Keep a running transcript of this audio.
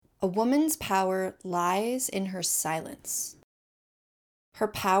A woman's power lies in her silence. Her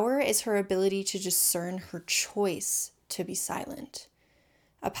power is her ability to discern her choice to be silent.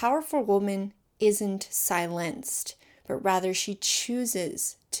 A powerful woman isn't silenced, but rather she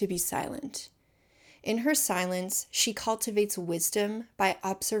chooses to be silent. In her silence, she cultivates wisdom by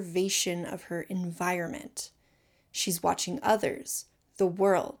observation of her environment. She's watching others, the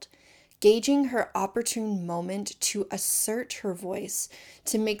world, gauging her opportune moment to assert her voice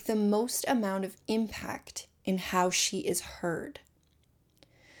to make the most amount of impact in how she is heard.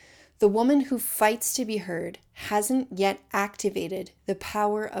 The woman who fights to be heard hasn't yet activated the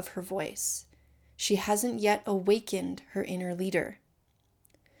power of her voice. She hasn't yet awakened her inner leader.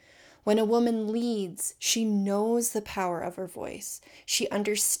 When a woman leads, she knows the power of her voice. She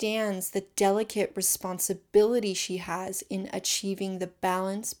understands the delicate responsibility she has in achieving the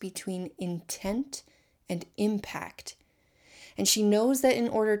balance between intent and impact. And she knows that in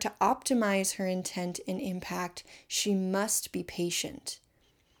order to optimize her intent and impact, she must be patient.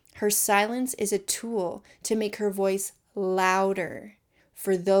 Her silence is a tool to make her voice louder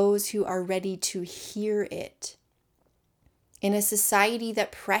for those who are ready to hear it. In a society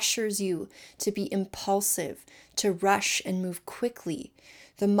that pressures you to be impulsive, to rush and move quickly,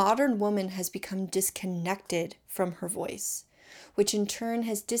 the modern woman has become disconnected from her voice, which in turn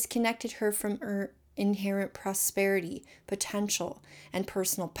has disconnected her from her inherent prosperity, potential, and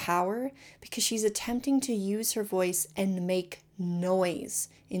personal power because she's attempting to use her voice and make noise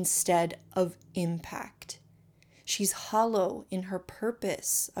instead of impact. She's hollow in her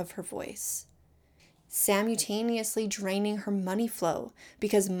purpose of her voice, simultaneously draining her money flow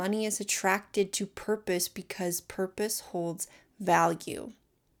because money is attracted to purpose because purpose holds value.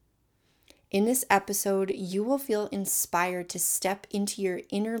 In this episode, you will feel inspired to step into your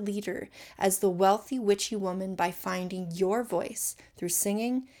inner leader as the wealthy witchy woman by finding your voice through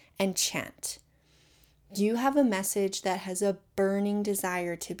singing and chant. You have a message that has a burning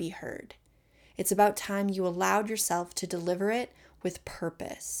desire to be heard. It's about time you allowed yourself to deliver it with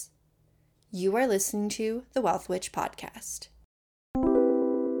purpose. You are listening to the Wealth Witch Podcast.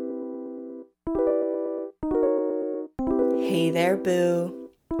 Hey there, boo.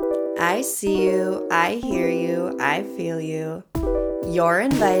 I see you, I hear you, I feel you. You're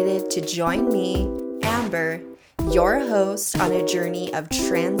invited to join me, Amber, your host, on a journey of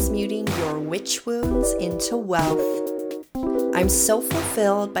transmuting your witch wounds into wealth. I'm so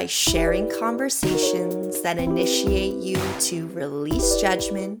fulfilled by sharing conversations that initiate you to release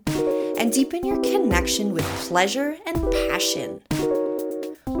judgment and deepen your connection with pleasure and passion.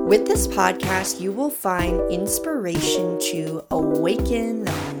 With this podcast, you will find inspiration to awaken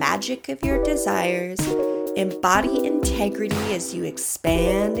the magic of your desires, embody integrity as you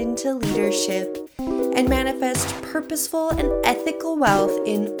expand into leadership, and manifest purposeful and ethical wealth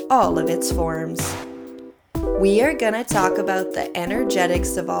in all of its forms. We are going to talk about the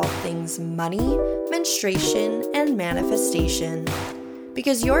energetics of all things money, menstruation, and manifestation.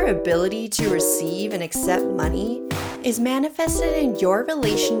 Because your ability to receive and accept money is manifested in your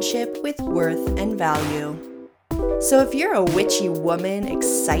relationship with worth and value. So if you're a witchy woman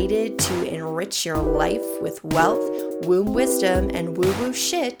excited to enrich your life with wealth, womb wisdom, and woo-woo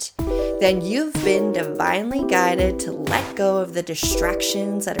shit, then you've been divinely guided to let go of the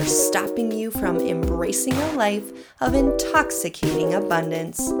distractions that are stopping you from embracing a life of intoxicating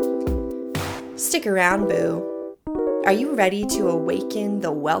abundance. Stick around, boo. Are you ready to awaken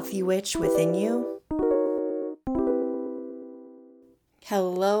the wealthy witch within you?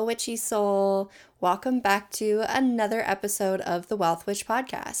 Hello, witchy soul. Welcome back to another episode of the Wealth Witch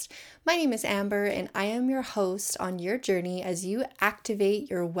Podcast. My name is Amber, and I am your host on your journey as you activate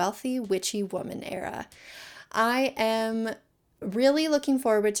your wealthy witchy woman era. I am really looking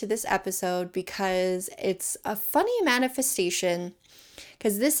forward to this episode because it's a funny manifestation.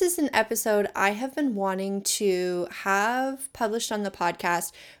 Because this is an episode I have been wanting to have published on the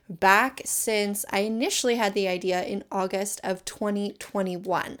podcast back since I initially had the idea in August of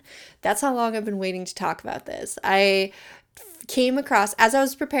 2021. That's how long I've been waiting to talk about this. I came across, as I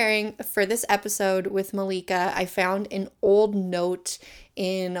was preparing for this episode with Malika, I found an old note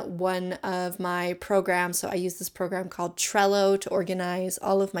in one of my programs. So I use this program called Trello to organize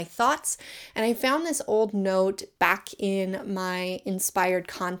all of my thoughts. And I found this old note back in my inspired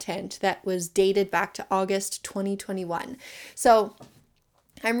content that was dated back to August 2021. So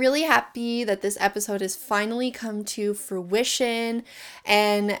I'm really happy that this episode has finally come to fruition.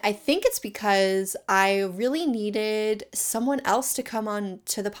 And I think it's because I really needed someone else to come on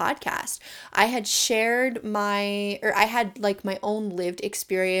to the podcast. I had shared I had like my own lived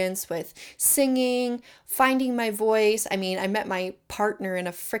experience with singing, finding my voice. I mean, I met my partner in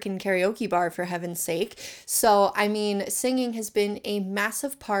a freaking karaoke bar, for heaven's sake. So, I mean, singing has been a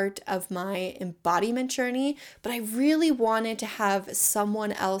massive part of my embodiment journey, but I really wanted to have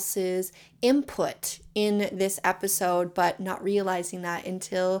someone else's input in this episode, but not realizing that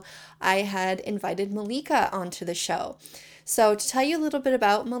until I had invited Malika onto the show. So, to tell you a little bit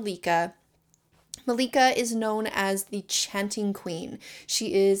about Malika, Malika is known as the Chanting Queen.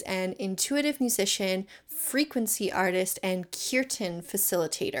 She is an intuitive musician, frequency artist, and kirtan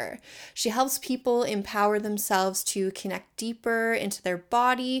facilitator. She helps people empower themselves to connect deeper into their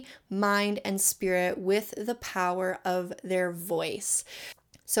body, mind, and spirit with the power of their voice.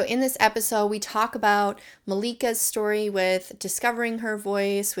 So, in this episode, we talk about Malika's story with discovering her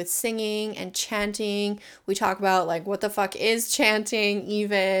voice, with singing and chanting. We talk about, like, what the fuck is chanting,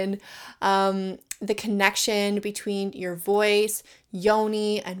 even the connection between your voice,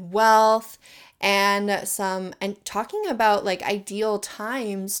 yoni, and wealth, and talking about like ideal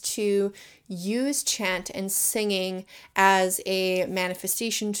times to use chant and singing as a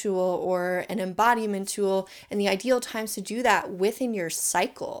manifestation tool or an embodiment tool, and the ideal times to do that within your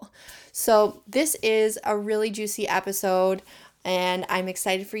cycle. So this is a really juicy episode, and I'm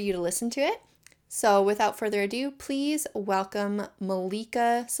excited for you to listen to it. So without further ado, please welcome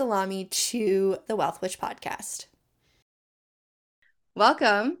Malika Sellami to the Wealth Witch podcast.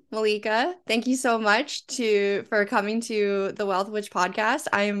 Welcome, Malika. Thank you so much for coming to the Wealth Witch podcast.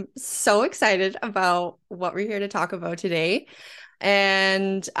 I'm so excited about what we're here to talk about today.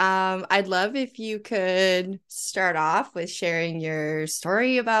 And I'd love if you could start off with sharing your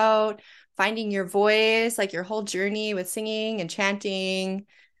story about finding your voice, like your whole journey with singing and chanting.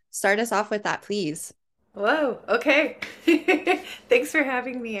 Start us off with that, please. Whoa, okay. Thanks for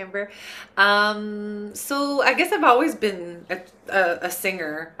having me, Amber. So I guess I've always been a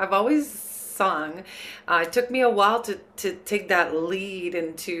singer. I've always sung. It took me a while to take that lead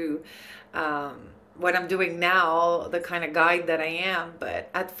into what I'm doing now, the kind of guide that I am. But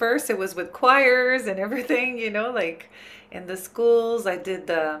at first it was with choirs and everything, like in the schools. I did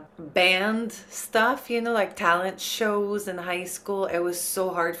the band stuff, like talent shows in high school. It was so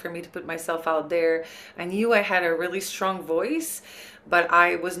hard for me to put myself out there. I knew I had a really strong voice, but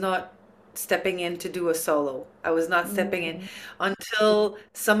I was not stepping in to do a solo. I was not stepping in until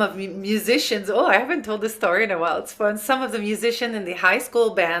some of musicians, oh, I haven't told this story in a while. It's fun. Some of the musicians in the high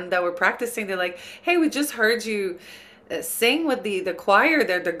school band that were practicing, they're like, hey, we just heard you sing with the choir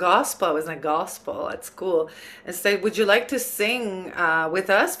there, the gospel. I was in a gospel at school, and said, would you like to sing with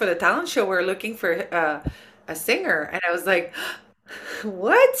us for the talent show? We're looking for a singer. And I was like,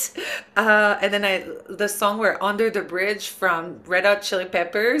 what? And then the song were Under the Bridge from Red Hot Chili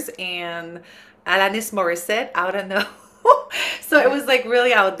Peppers and Alanis Morissette. I don't know. So it was like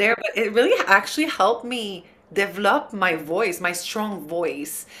really out there, but it really actually helped me develop my voice, my strong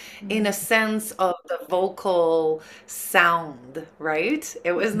voice, in a sense of the vocal sound, right?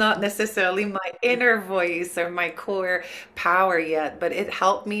 It was not necessarily my inner voice or my core power yet, but it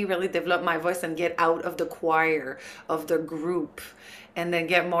helped me really develop my voice and get out of the choir, of the group, and then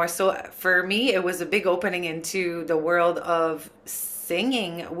get more. So for me, it was a big opening into the world of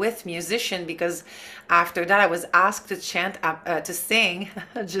singing with musician, because after that I was asked to to sing,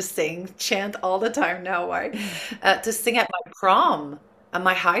 just saying chant all the time now, why? To sing at my prom, at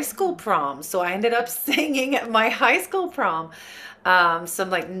my high school prom. So I ended up singing at my high school prom. Some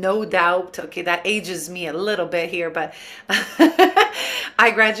like No Doubt. Okay, that ages me a little bit here, but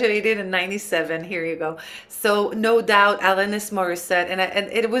I graduated in 97. Here you go. So No Doubt, Alanis Morissette, and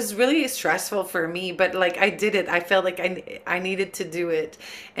it was really stressful for me, but like I did it. I felt like I needed to do it.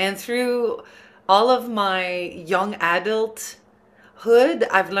 And through all of my young adulthood,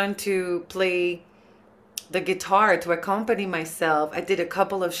 I've learned to play the guitar to accompany myself. I did a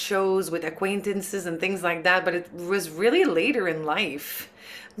couple of shows with acquaintances and things like that, but it was really later in life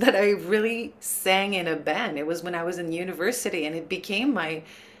that I really sang in a band. It was when I was in university, and it became my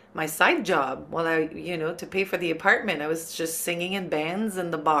side job while to pay for the apartment. I was just singing in bands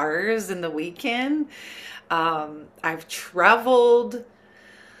in the bars in the weekend. I've traveled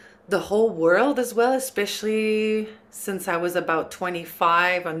the whole world as well, especially since I was about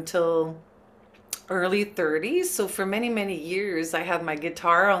 25 until early 30s. So for many, many years, I had my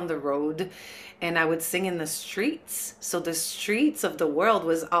guitar on the road and I would sing in the streets. So the streets of the world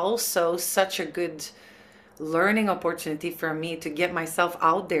was also such a good learning opportunity for me to get myself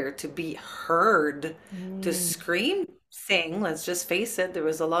out there, to be heard, to Mm. scream, sing. Let's just face it, there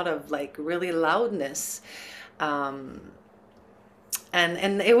was a lot of like really loudness. Um,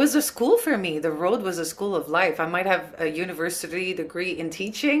 and it was a school for me. The road was a school of life. I might have a university degree in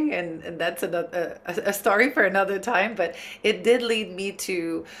teaching, and that's a story for another time. But it did lead me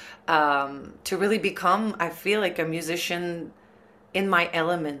to really become, I feel like, a musician in my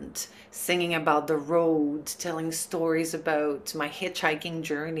element, singing about the road, telling stories about my hitchhiking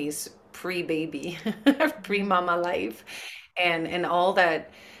journeys pre-baby, pre-mama life, and all that.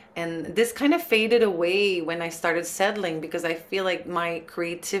 And this kind of faded away when I started settling because I feel like my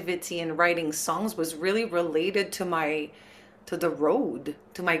creativity in writing songs was really related to the road,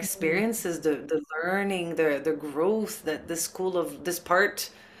 to my Mm. experiences, the learning, the growth that this part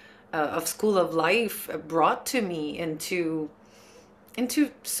of school of life brought to me into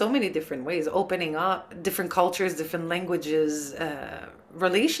so many different ways, opening up different cultures, different languages,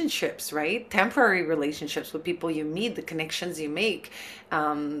 relationships, right? Temporary relationships with people you meet, the connections you make,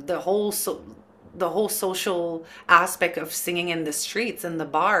 the whole social aspect of singing in the streets and the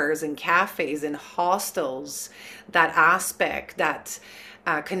bars and cafes and hostels, that aspect, that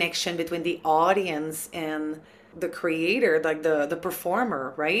connection between the audience and the creator, like the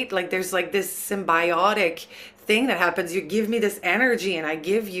performer, right? Like there's like this symbiotic thing that happens. You give me this energy and I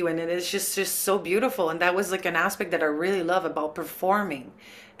give you, and it is just so beautiful. And that was like an aspect that I really love about performing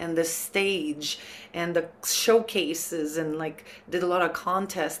and the stage and the showcases, and like did a lot of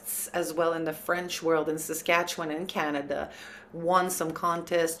contests as well in the French world in Saskatchewan and Canada. Won some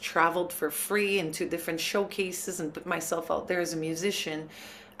contests, traveled for free into different showcases, and put myself out there as a musician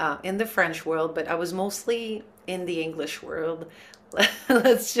in the French world, but I was mostly in the English world.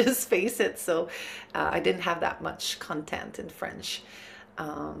 Let's just face it. So I didn't have that much content in French.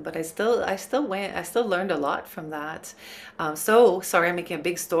 But I still learned a lot from that. So sorry, I'm making a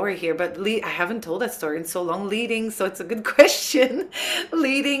big story here, but I haven't told that story in so long. So it's a good question.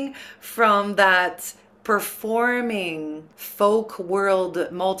 Leading from that performing folk world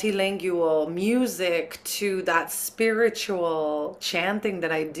multilingual music to that spiritual chanting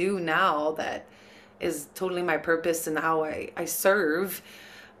that I do now, that is totally my purpose and how I serve,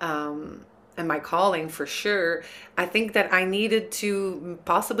 and my calling for sure. I think that I needed to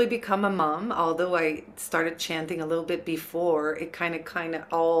possibly become a mom, although I started chanting a little bit before. It kind of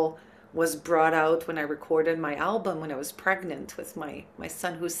all was brought out when I recorded my album when I was pregnant with my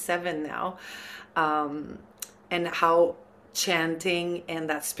son, who's 7 now. um, and how chanting and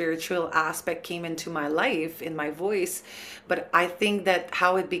that spiritual aspect came into my life in my voice. But I think that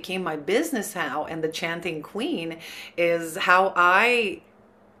how it became my business now and the chanting queen is how I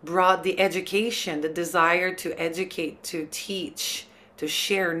brought the education, the desire to educate, to teach, to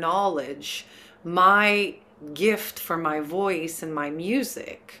share knowledge, my gift for my voice and my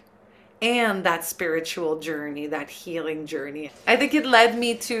music, and that spiritual journey, that healing journey. I think it led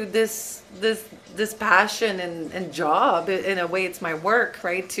me to this passion and job. In a way, it's my work,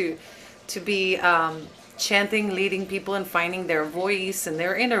 right? To be chanting, leading people, and finding their voice and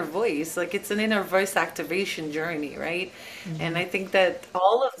their inner voice. Like it's an inner voice activation journey, right? And Mhm. I think that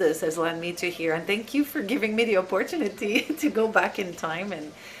all of this has led me to here. And thank you for giving me the opportunity to go back in time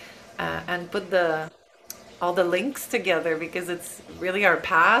and put the all the links together, because it's really our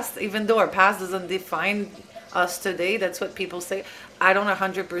past. Even though our past doesn't define us today, that's what people say. I don't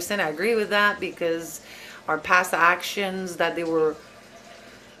 100% agree with that, because our past actions, that they were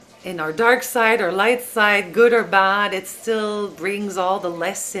in our dark side or light side, good or bad, it still brings all the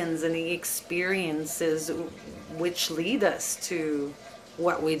lessons and the experiences which lead us to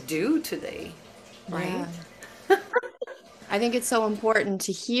what we do today, right? Yeah. I think it's so important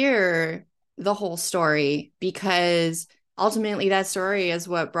to hear the whole story because ultimately that story is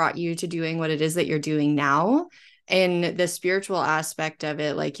what brought you to doing what it is that you're doing now. And the spiritual aspect of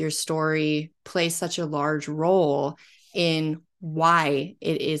it, like your story plays such a large role in why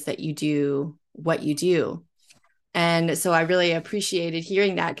it is that you do what you do. And so I really appreciated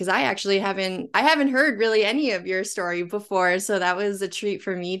hearing that because I haven't heard really any of your story before. So that was a treat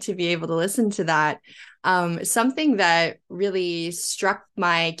for me to be able to listen to that. Something that really struck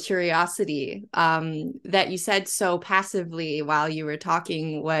my curiosity, that you said so passively while you were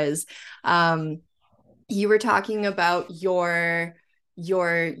talking was, you were talking about your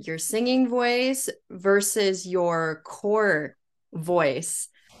singing voice versus your core voice.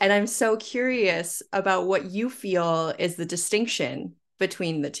 And I'm so curious about what you feel is the distinction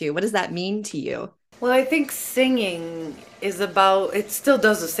between the two. What does that mean to you? Well, I think singing is about, it still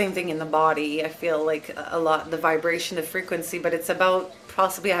does the same thing in the body. I feel like a lot, the vibration, the frequency, but it's about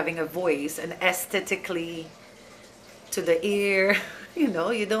possibly having a voice and aesthetically to the ear. You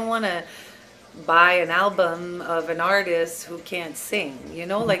know, you don't want to buy an album of an artist who can't sing, you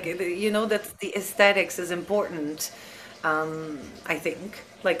know, like, you know, that the aesthetics is important. I think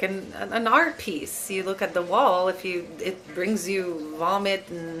like an art piece, you look at the wall, if you, it brings you vomit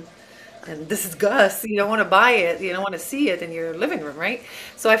and disgust, you don't want to buy it, you don't want to see it in your living room, right?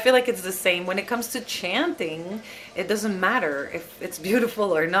 So I feel like it's the same when it comes to chanting. It doesn't matter if it's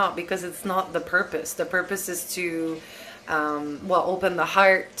beautiful or not, because it's not the purpose. The purpose is to well, open the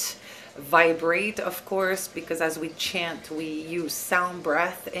heart, vibrate, of course, because as we chant we use sound,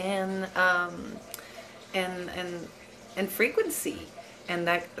 breath, and and frequency, and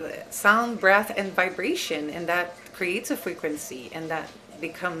that sound, breath, and vibration, and that creates a frequency, and that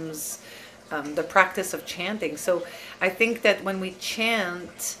becomes the practice of chanting. So I think that when we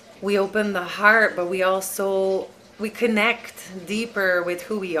chant, we open the heart, but we also, we connect deeper with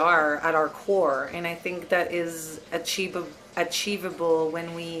who we are at our core, and I think that is achievable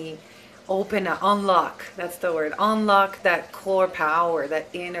when we open, unlock, that's the word, unlock that core power, that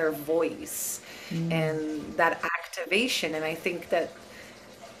inner voice, Mm. and that activation. And I think that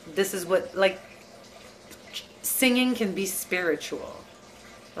this is what, like, singing can be spiritual,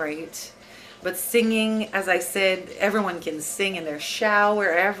 right? But singing, as I said, everyone can sing in their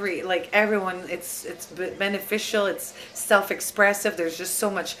shower, like everyone, it's beneficial, it's self-expressive, there's just so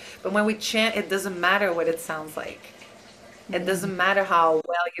much. But when we chant, it doesn't matter what it sounds like. It Mm. doesn't matter how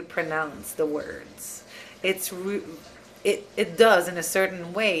well you pronounce the words. It's it does in a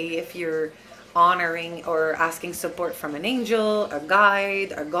certain way if you're honoring or asking support from an angel, a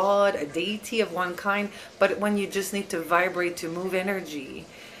guide, a god, a deity of one kind. But when you just need to vibrate, to move energy,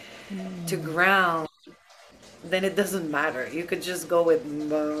 to Mm. ground, then it doesn't matter. You could just go with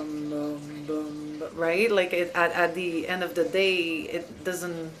bum, bum, bum, right? Like at the end of the day, it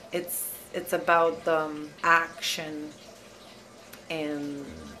doesn't. It's about action and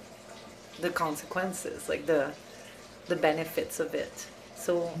the consequences, like the benefits of it.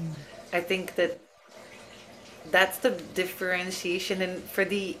 So Mm. I think that that's the differentiation, and for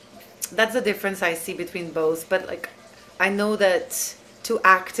the, that's the difference I see between both. But like, I know that to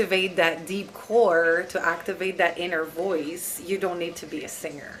activate that deep core, to activate that inner voice, you don't need to be a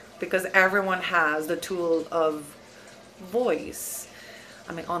singer, because everyone has the tool of voice.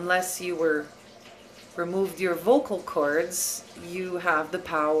 I mean, unless you were removed your vocal cords, you have the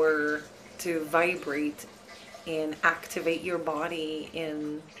power to vibrate and activate your body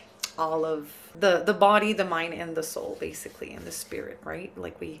in all of the body, the mind, and the soul, basically, and the spirit, right?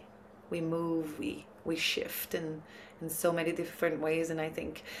 Like we move, we shift in so many different ways. And I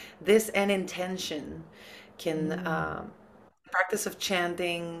think this and intention can Mm. practice of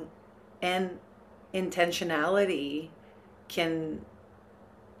chanting and intentionality can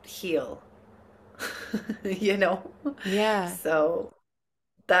heal. You know, Yeah. so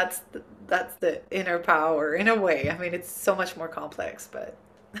that's the inner power in a way. I mean, it's so much more complex, but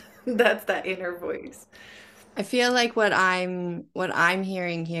that's that inner voice. I feel like what I'm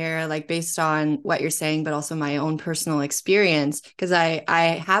hearing here, like based on what you're saying, but also my own personal experience, because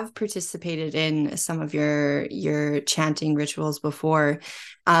I have participated in some of your chanting rituals before.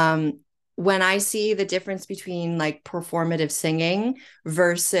 Um, when I see the difference between like performative singing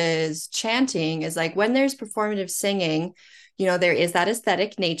versus chanting is like when there's performative singing, there is that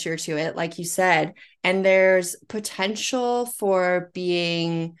aesthetic nature to it, like you said, and there's potential for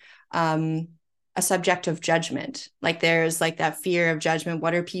being um a subject of judgment. Like there's like that fear of judgment.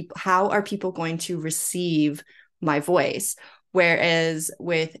 How are people going to receive my voice? Whereas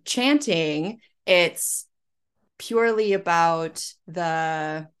with chanting, it's purely about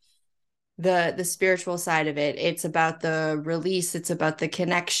the spiritual side of it. It's about the release, it's about the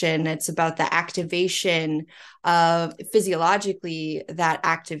connection, it's about the activation of physiologically that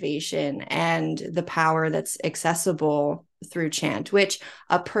activation and the power that's accessible through chant, which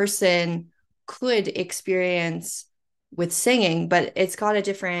a person could experience with singing, but it's got a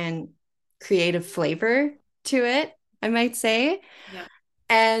different creative flavor to it, I might say. Yeah.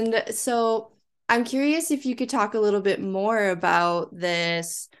 And so I'm curious if you could talk a little bit more about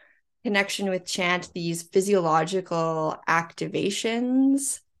this connection with chant, these physiological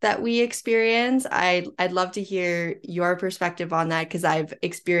activations that we experience. I'd love to hear your perspective on that because I've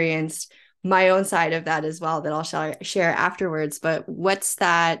experienced my own side of that as well that I'll share afterwards. But what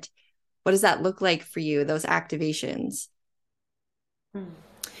does that look like for you, those activations? Hmm.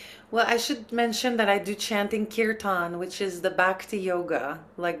 Well, I should mention that I do chanting kirtan, which is the bhakti yoga,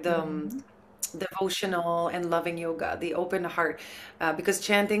 like the Mhm. devotional and loving yoga, the open heart, because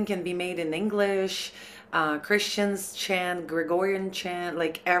chanting can be made in English. Christians chant, Gregorian chant,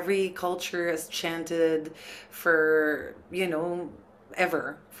 like every culture has chanted for,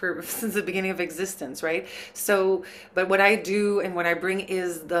 ever, for since the beginning of existence, right? So, but what I do and what I bring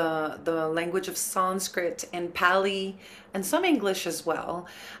is the language of Sanskrit and Pali and some English as well.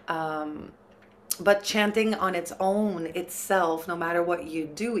 Um, but chanting on its own itself, no matter what you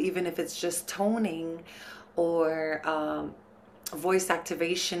do, even if it's just toning or voice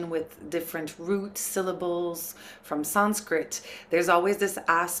activation with different root syllables from Sanskrit, there's always this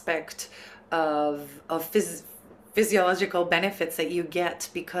aspect of physiological benefits that you get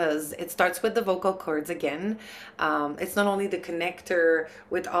because it starts with the vocal cords again. It's not only the connector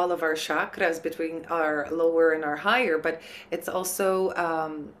with all of our chakras between our lower and our higher, but it's also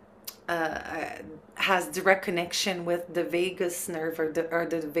has direct connection with the vagus nerve or the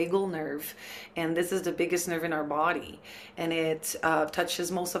vagal nerve, and this is the biggest nerve in our body, and it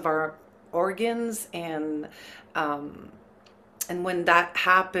touches most of our organs, um, and when that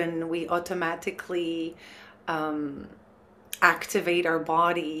happen, we automatically um, activate our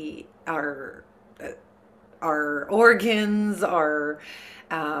body, our organs, our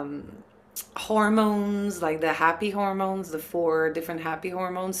um, hormones, like the happy hormones, the four different happy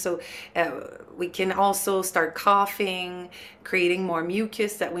hormones. So uh, we can also start coughing, creating more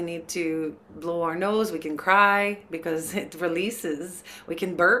mucus that we need to blow our nose. We can cry because it releases. We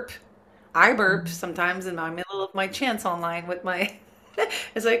can burp. I burp sometimes in the middle of my chants online with my.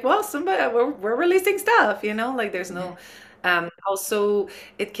 It's like, well, somebody we're releasing stuff, like there's Yeah. no. Also,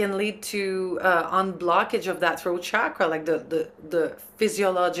 it can lead to unblockage of that throat chakra, like the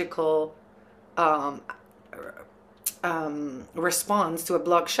physiological um, response to a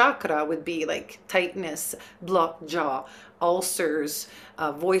blocked chakra would be like tightness, blocked jaw, ulcers,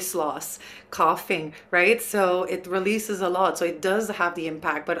 voice loss, coughing, right? So it releases a lot. So it does have the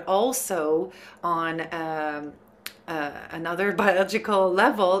impact, but also on another biological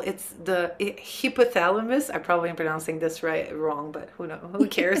level, it's the hypothalamus. I probably am pronouncing this right wrong, but who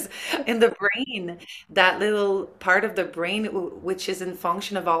cares? In the brain, that little part of the brain which is in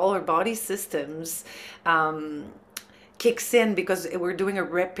function of all our body systems, um, kicks in because we're doing a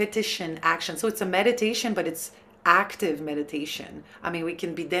repetition action. So it's a meditation, but it's active meditation. I mean, we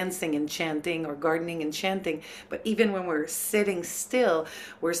can be dancing and chanting or gardening and chanting, but even when we're sitting still,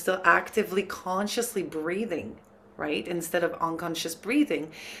 we're still actively, consciously breathing, right? Instead of unconscious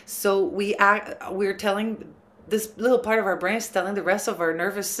breathing. So we're telling this little part of our brain is telling the rest of our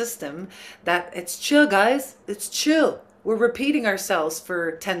nervous system that it's chill, guys. It's chill. We're repeating ourselves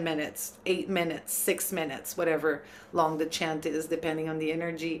for 10 minutes, 8 minutes, 6 minutes, whatever long the chant is, depending on the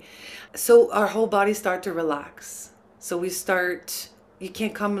energy. So our whole body start to relax. So you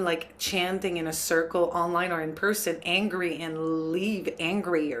can't come like chanting in a circle online or in person angry and leave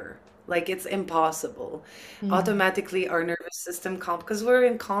angrier. Like it's impossible. Mm. Automatically our nervous system calm because we're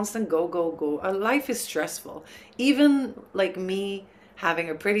in constant go, go, go. Our life is stressful. Even like me having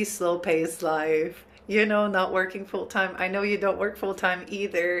a pretty slow paced life, not working full time. I know you don't work full time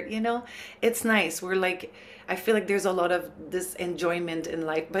either, it's nice. I feel like there's a lot of this enjoyment in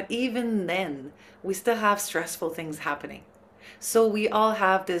life, but even then, we still have stressful things happening. So we all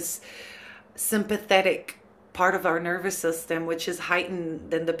have this sympathetic part of our nervous system, which is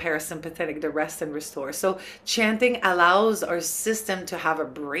heightened than the parasympathetic, the rest and restore. So chanting allows our system to have a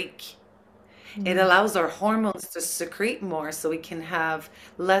break. It Mm. allows our hormones to secrete more so we can have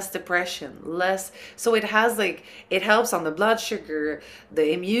less depression, less. So it helps on the blood sugar,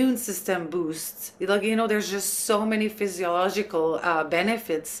 the immune system boosts. There's just so many physiological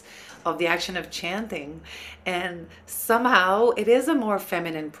benefits of the action of chanting. And somehow it is a more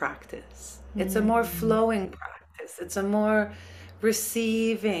feminine practice. It's a more Mm. flowing practice. It's a more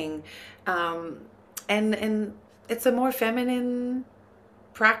receiving. Um, and it's a more feminine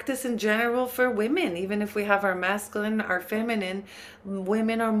practice in general for women. Even if we have our masculine, our feminine,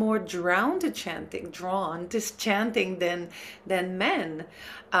 women are more drawn to chanting than men.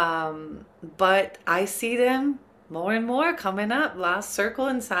 But I see them more and more coming up. Last circle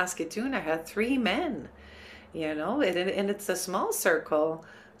in Saskatoon, I had 3 men, and it's a small circle.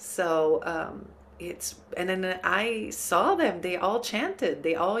 So and then I saw them, they all chanted,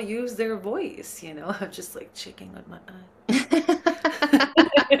 they all used their voice, I'm just like checking with my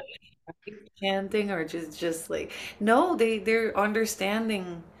chanting or just like no, they're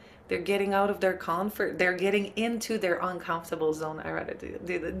understanding, they're getting out of their comfort, they're getting into their uncomfortable zone. I rather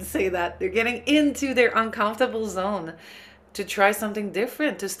say that they're getting into their uncomfortable zone to try something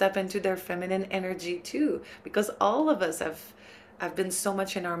different, to step into their feminine energy too, because all of us have have been so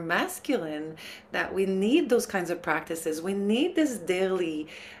much in our masculine that we need those kinds of practices. We need this daily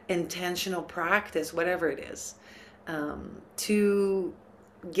intentional practice, whatever it is, to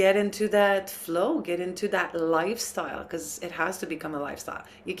get into that flow, get into that lifestyle, because it has to become a lifestyle.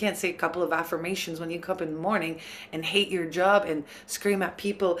 You can't say a couple of affirmations when you come up in the morning and hate your job and scream at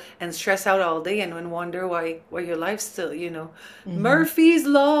people and stress out all day and then wonder why your life's still, Hmm. Murphy's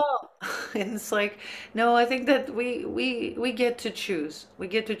Law. And it's like, no, I think that we get to choose. We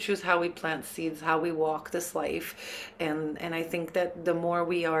get to choose how we plant seeds, how we walk this life. And I think that the more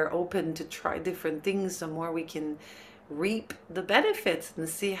we are open to try different things, the more we can reap the benefits and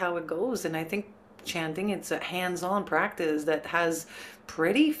see how it goes. And I think chanting, it's a hands-on practice that has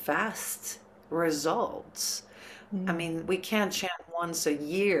pretty fast results. I Mm. mean, we can't chant once a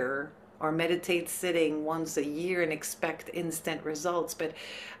year or meditate sitting once a year and expect instant results, but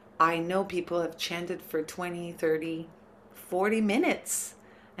I know people have chanted for 20, 30, 40 minutes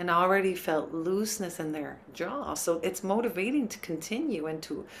and already felt looseness in their jaw. So it's motivating to continue and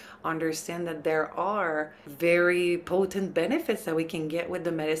to understand that there are very potent benefits that we can get with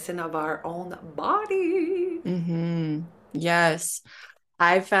the medicine of our own body. Hmm. Yes.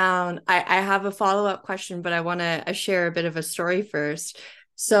 I have a follow-up question, but I want to share a bit of a story first.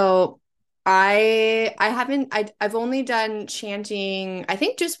 So I haven't I've only done chanting, I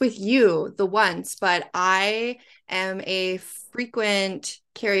think just with you the once, but I am a frequent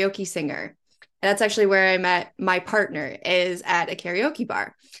karaoke singer. And that's actually where I met my partner, is at a karaoke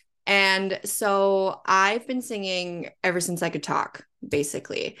bar. And so I've been singing ever since I could talk,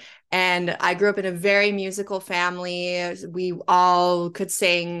 basically. And I grew up in a very musical family. We all could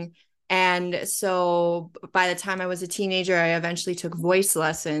sing. And so by the time I was a teenager, I eventually took voice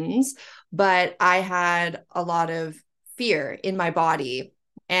lessons, but I had a lot of fear in my body.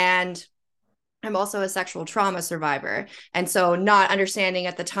 And I'm also a sexual trauma survivor. And so not understanding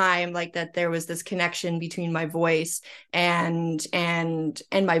at the time like that there was this connection between my voice and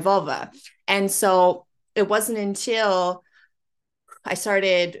my vulva. And so it wasn't until I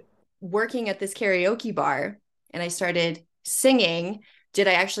started working at this karaoke bar and I started singing did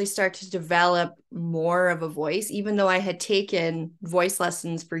I actually start to develop more of a voice, even though I had taken voice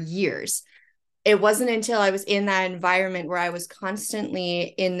lessons for years. It wasn't until I was in that environment where I was constantly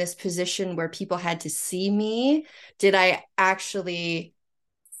in this position where people had to see me did I actually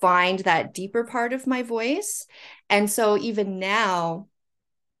find that deeper part of my voice. And so even now,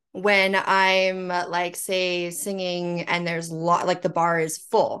 when I'm like, say, singing and there's like the bar is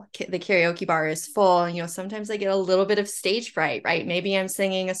full, the karaoke bar is full, and sometimes I get a little bit of stage fright, right? Maybe I'm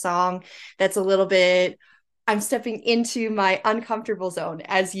singing a song that's a little bit, I'm stepping into my uncomfortable zone,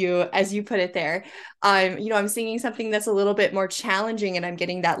 as you put it there. I'm singing something that's a little bit more challenging, and I'm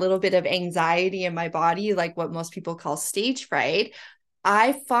getting that little bit of anxiety in my body, like what most people call stage fright.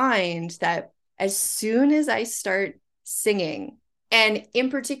 I find that as soon as I start singing, and in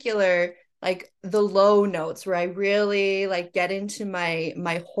particular, like the low notes where I really like get into my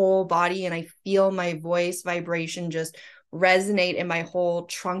whole body and I feel my voice vibration just resonate in my whole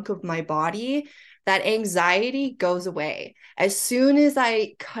trunk of my body, that anxiety goes away. As soon as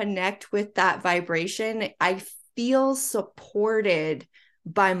I connect with that vibration, I feel supported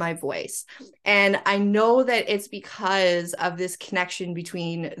by my voice. And I know that it's because of this connection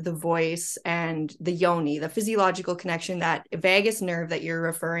between the voice and the yoni, the physiological connection, that vagus nerve that you're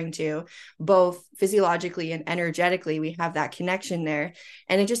referring to, both physiologically and energetically, we have that connection there.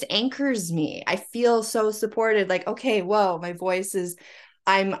 And it just anchors me. I feel so supported, like, okay, whoa, my voice is,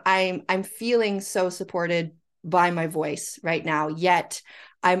 I'm feeling so supported by my voice right now. Yet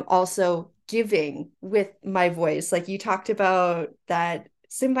I'm also giving with my voice. Like you talked about that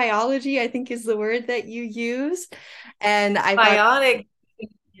symbiotic, I think is the word that you used. And I thought, Biotic,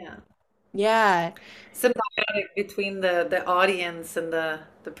 yeah. yeah, Symbiotic between the audience and the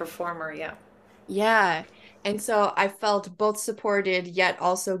performer, yeah. yeah. And so I felt both supported yet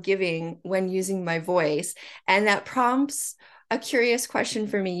also giving when using my voice. And that prompts a curious question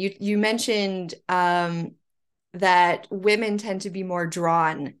for me. You mentioned that women tend to be more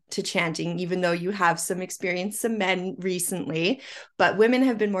drawn to chanting, even though you have some experience, some men recently, but women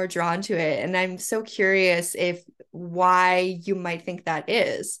have been more drawn to it. And I'm so curious if why you might think that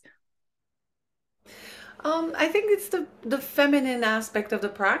is. I think it's the feminine aspect of the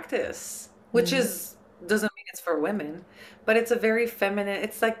practice, which Mm. is doesn't mean it's for women, but it's a very feminine.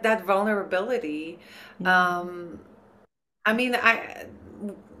 It's like that vulnerability. Mm. Um, I mean, I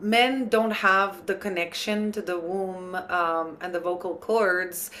men don't have the connection to the womb and the vocal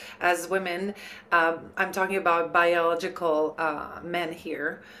cords as women. I'm talking about biological men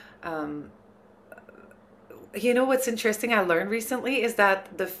here. Um, You know what's interesting I learned recently is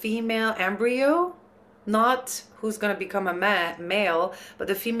that the female embryo, not who's going to become a male, but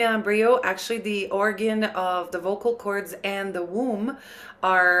the female embryo, actually the organ of the vocal cords and the womb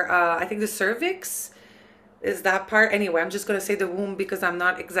are, I think the cervix is that part. Anyway, I'm just going to say the womb because I'm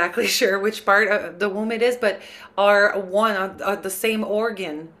not exactly sure which part of the womb it is, but are one of the same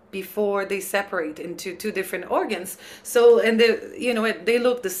organ before they separate into two different organs. So, and they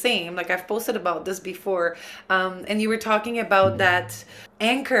look the same. Like I've posted about this before. And you were talking about that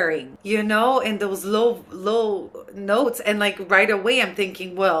anchoring, and those low notes. And like right away, I'm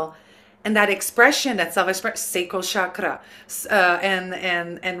thinking, well, and that expression, that self-expression, sacral chakra,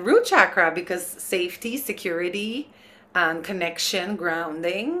 and root chakra, because safety, security, and connection,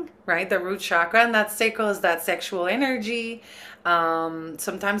 grounding, right? The root chakra, and that sacral is that sexual energy.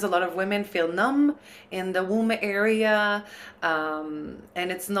 Sometimes a lot of women feel numb in the womb area, and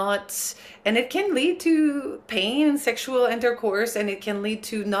it's not, and it can lead to pain in sexual intercourse, and it can lead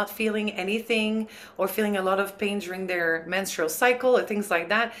to not feeling anything or feeling a lot of pain during their menstrual cycle or things like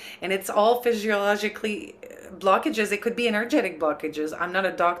that. And it's all physiologically blockages. It could be energetic blockages. I'm not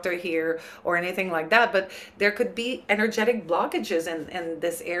a doctor here or anything like that, but there could be energetic blockages in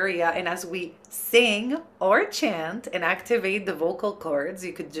this area. And as we sing or chant and activate the vocal cords,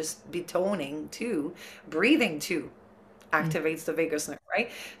 you could just be toning too, breathing too activates the vagus nerve, right?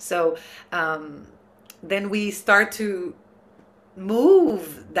 So then we start to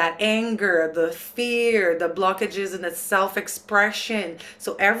move that anger, the fear, the blockages, and the self expression.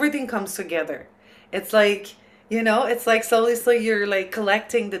 So everything comes together. It's like, it's like slowly you're like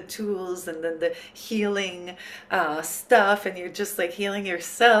collecting the tools and then the healing stuff, and you're just like healing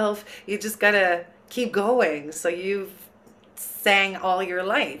yourself. You just gotta keep going. So you've sang all your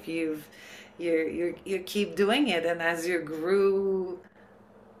life. You keep doing it, and as you grew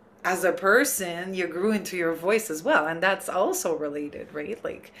as a person, you grew into your voice as well. And that's also related, right?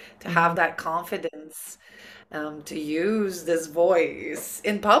 Like to have Mhm. that confidence to use this voice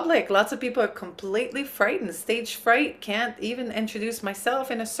in public. Lots of people are completely frightened. Stage fright, can't even introduce myself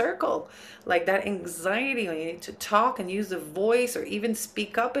in a circle. Like that anxiety when you need to talk and use the voice or even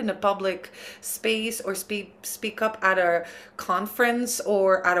speak up in a public space or speak up at a conference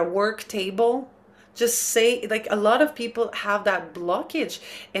or at a work table. Just say, like, a lot of people have that blockage,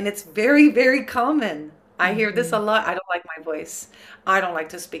 and it's very, very common. I hear this a Mhm. lot. I don't like my voice. I don't like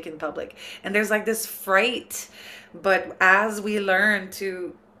to speak in public. And there's like this fright. But as we learn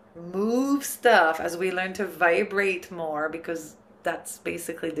to move stuff, as we learn to vibrate more, because that's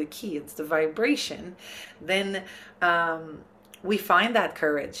basically the key, it's the vibration, then um, we find that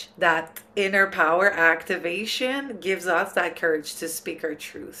courage. That inner power activation gives us that courage to speak our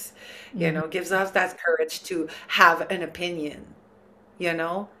truth, Mhm. gives us that courage to have an opinion.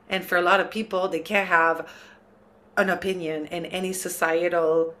 And for a lot of people, they can't have an opinion in any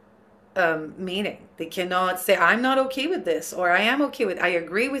societal meaning. They cannot say, I'm not okay with this, or I am okay with, I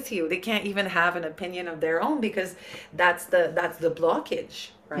agree with you. They can't even have an opinion of their own because that's the blockage,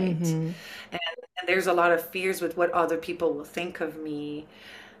 right? Mhm. And, and there's a lot of fears with what other people will think of me.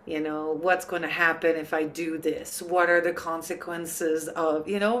 What's going to happen if I do this? What are the consequences of,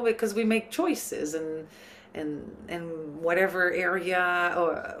 because we make choices, and whatever area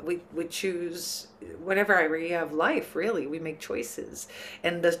or we choose, whatever area of life, really, we make choices.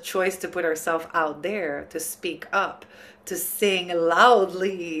 And the choice to put ourselves out there, to speak up, to sing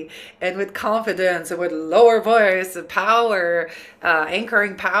loudly and with confidence and with lower voice, power,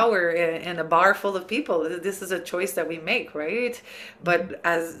 anchoring power in a bar full of people. This is a choice that we make, right? But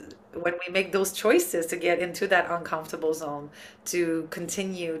as when we make those choices to get into that uncomfortable zone, to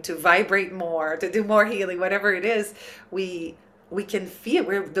continue to vibrate more, to do more healing, whatever it is, we can feel,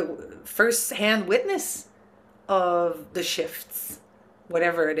 we're the first hand witness of the shifts,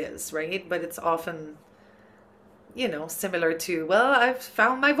 whatever it is, right? But it's often, similar to, well, I've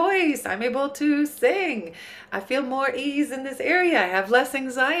found my voice. I'm able to sing. I feel more ease in this area. I have less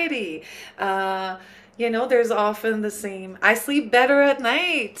anxiety. There's often the same. I sleep better at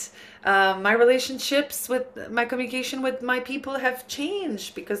night. My relationships with my communication with my people have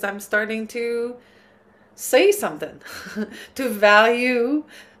changed because I'm starting to say something, to value,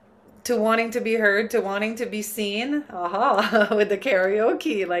 to wanting to be heard, to wanting to be seen, with the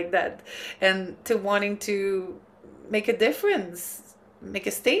karaoke like that, and to wanting to make a difference, make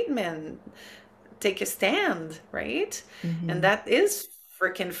a statement, take a stand, right? And Mhm. that is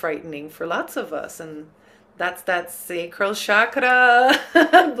freaking frightening for lots of us. And that's that sacral chakra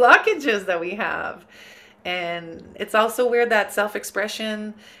blockages that we have. And it's also where that self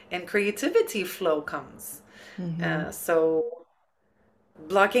expression and creativity flow comes. Mhm. So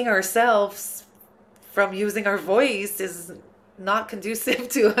blocking ourselves from using our voice is not conducive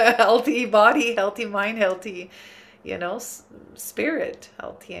to a healthy body, healthy mind, healthy, you know, spirit,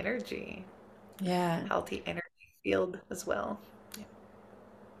 Yeah. healthy energy field as well. Yeah.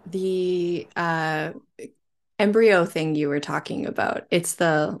 The embryo thing you were talking about, it's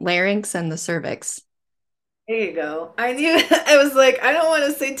the larynx and the cervix. There you go. I knew. I was like, I don't want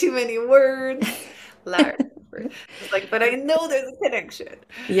to say too many words. Larry. I was like, but I know there's a connection.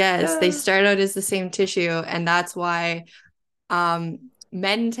 Yes, they Uh, start out as the same tissue, and that's why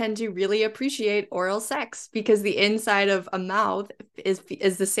men tend to really appreciate oral sex because the inside of a mouth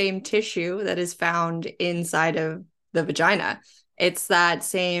is the same tissue that is found inside of the vagina. It's that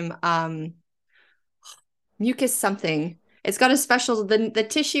same mucus something. It's got a special the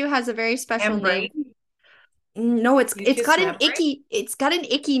tissue has a very special name. membrane, No, it's mucous got an membrane.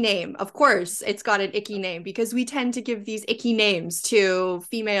 icky name. Of course, it's got an icky name because we tend to give these icky names to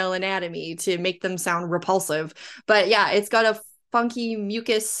female anatomy to make them sound repulsive. But yeah, it's got a funky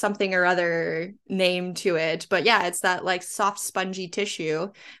mucus something or other name to it. But yeah, it's that like soft spongy tissue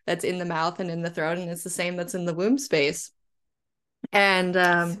that's in the mouth and in the throat, and it's the same that's in the womb space. And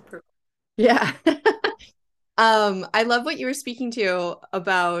Super. yeah. I love what you were speaking to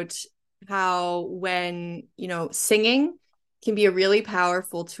about how when, singing can be a really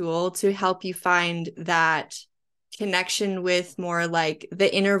powerful tool to help you find that connection with more like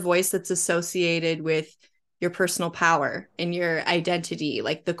the inner voice that's associated with your personal power and your identity,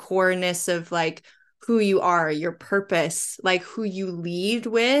 like the coreness of like who you are, your purpose, like who you lead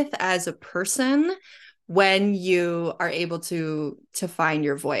with as a person when you are able to find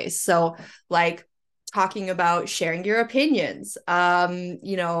your voice. So like talking about sharing your opinions,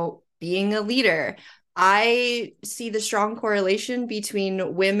 being a leader. I see the strong correlation between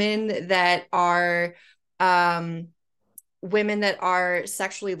um, women that are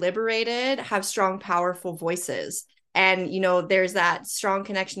sexually liberated have strong, powerful voices. And, there's that strong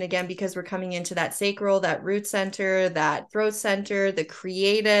connection again because we're coming into that sacral, that root center, that throat center, the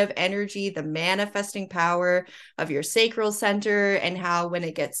creative energy, the manifesting power of your sacral center, and how when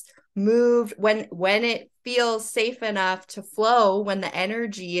it gets moved, when it feels safe enough to flow, when the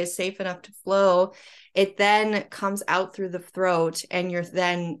energy is safe enough to flow, it then comes out through the throat, and your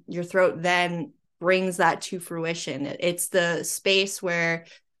throat then brings that to fruition. It's the space where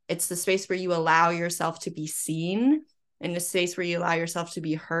you allow yourself to be seen, and the space where you allow yourself to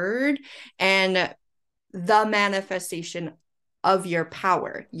be heard, and the manifestation of your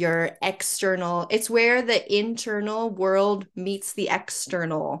power, your external. It's where the internal world meets the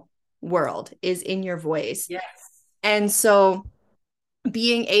external world is in your voice. Yes. And so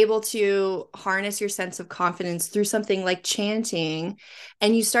being able to harness your sense of confidence through something like chanting,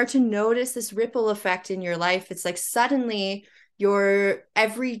 and you start to notice this ripple effect in your life. It's like suddenly your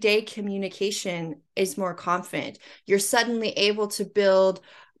everyday communication is more confident. You're suddenly able to build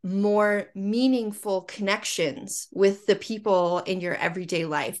more meaningful connections with the people in your everyday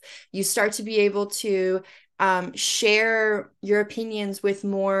life. You start to be able to share your opinions with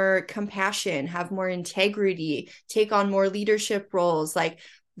more compassion, have more integrity, take on more leadership roles. Like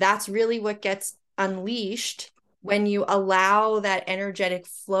that's really what gets unleashed when you allow that energetic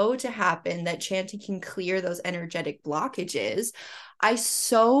flow to happen, that chanting can clear those energetic blockages. I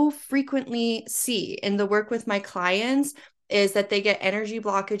so frequently see in the work with my clients is that they get energy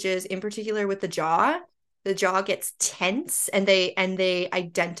blockages, in particular with the jaw. The jaw gets tense, and they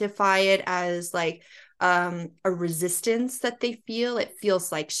identify it as like a resistance that they feel. It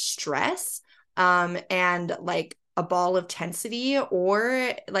feels like stress, and like a ball of tensity,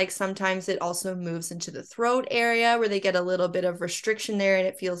 or like sometimes it also moves into the throat area where they get a little bit of restriction there and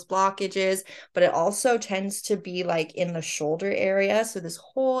it feels blockages, but it also tends to be like in the shoulder area. So this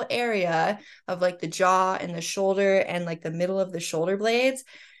whole area of like the jaw and the shoulder and like the middle of the shoulder blades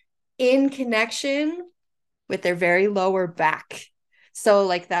in connection with their very lower back. So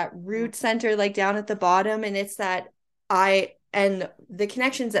like that root center, like down at the bottom. And it's that and the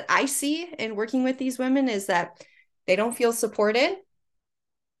connections that I see in working with these women is that they don't feel supported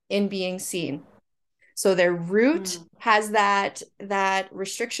in being seen. So their root Mm. has that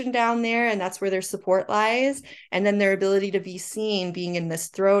restriction down there, and that's where their support lies. And then their ability to be seen being in this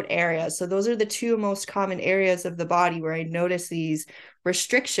throat area. So those are the two most common areas of the body where I notice these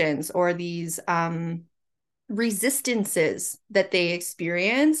restrictions or these resistances that they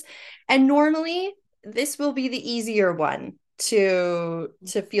experience. And normally this will be the easier one to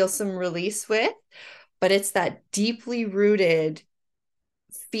feel some release with, but it's that deeply rooted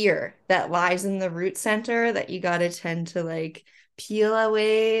fear that lies in the root center that you got to tend to like peel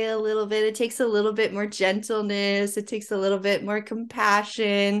away a little bit. It takes a little bit more gentleness. It takes a little bit more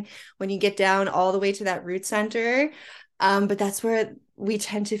compassion when you get down all the way to that root center. But that's where we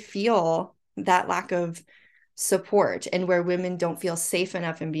tend to feel that lack of support and where women don't feel safe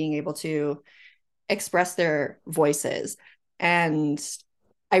enough in being able to express their voices. And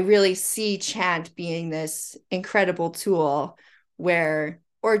I really see chant being this incredible tool where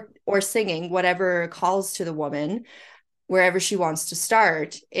or singing, whatever calls to the woman, wherever she wants to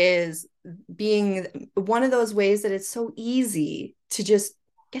start, is being one of those ways that it's so easy to just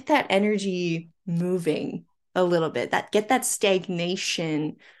get that energy moving a little bit, that get that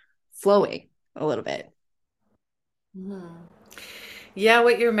stagnation flowing a little bit. Mhm. Yeah,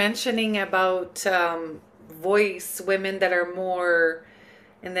 what you're mentioning about voice, women that are more,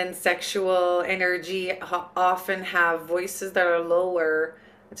 and then sexual energy often have voices that are lower.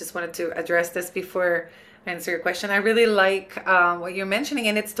 I just wanted to address this before I answer your question. I really like what you're mentioning,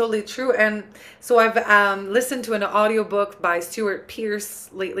 and it's totally true. And so I've listened to an audiobook by Stuart Pearce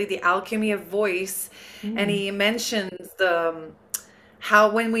lately, The Alchemy of Voice, and Mm. he mentions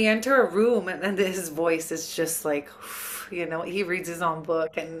how when we enter a room and his voice is just like, he reads his own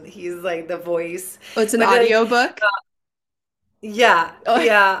book and he's like the voice. Oh, it's an But like, audiobook? yeah, Oh.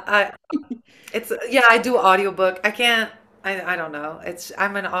 yeah, it's yeah, I do audiobook. I can't I don't know.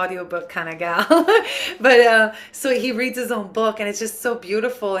 I'm an audiobook kind of gal. But so he reads his own book and it's just so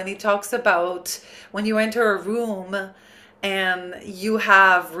beautiful and he talks about when you enter a room and you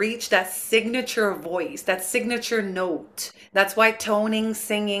have reached that signature voice, that signature note. That's why toning,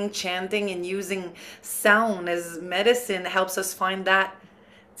 singing, chanting and using sound as medicine helps us find that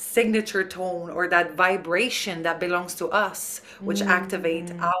signature tone or that vibration that belongs to us, which activate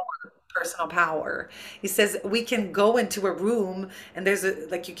Mm. our personal power. He says we can go into a room and there's a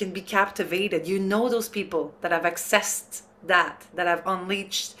like you can be captivated. You know those people that have accessed that have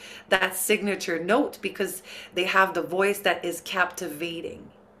unleashed that signature note because they have the voice that is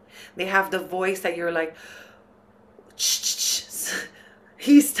captivating. They have the voice that you're like,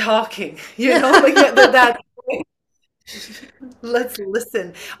 he's talking, like that let's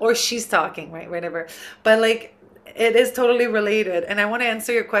listen, or she's talking, right, whatever. But like it is totally related, and I want to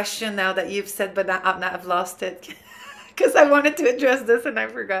answer your question now that you've said, but I've lost it because I wanted to address this and I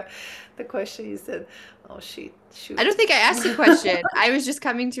forgot the question you said. Oh, I don't shoot. think I asked a question. I was just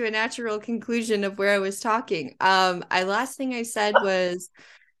coming to a natural conclusion of where I was talking. I last thing I said was,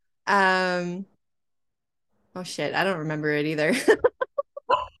 um, oh shit, I don't remember it either.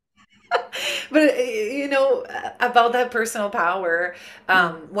 But about that personal power,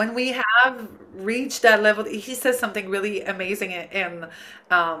 Mm. when we have reached that level, he says something really amazing in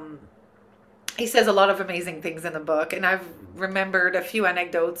um he says a lot of amazing things in the book, and I've remembered a few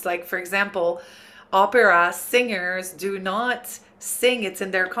anecdotes. Like, for example, opera singers do not sing. It's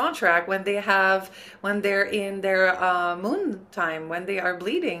in their contract when they're in their moon time, when they are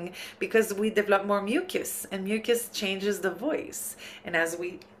bleeding, because we develop more mucus, and mucus changes the voice. And as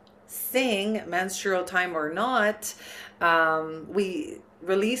we sing, menstrual time or not, we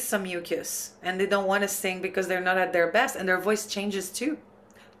release some mucus, and they don't want to sing because they're not at their best, and their voice changes too.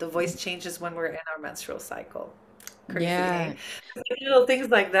 The voice changes when we're in our menstrual cycle. Crazy, Yeah. hey? Little things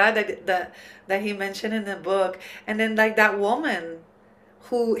like that he mentioned in the book. And then like that woman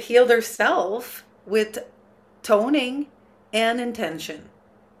who healed herself with toning and intention.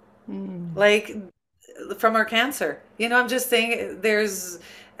 Mm. Like from our cancer. I'm just saying this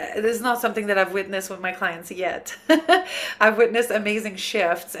is not something that I've witnessed with my clients yet. I've witnessed amazing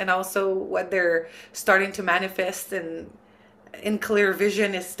shifts and also what they're starting to manifest and in clear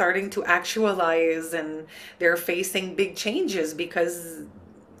vision is starting to actualize and they're facing big changes because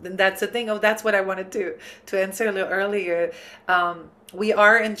that's the thing. Oh, that's what I wanted to answer a little earlier. We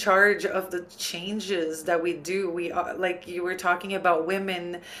are in charge of the changes that we do. We are, like you were talking about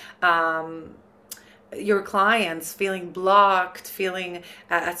women, um, your clients feeling blocked, feeling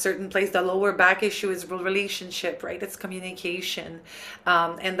at certain place. The lower back issue is relationship, right? It's communication,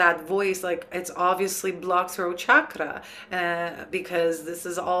 and that voice, like it's obviously blocked throat chakra, because this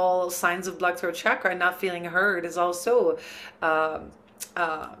is all signs of blocked throat chakra. And not feeling heard is also um,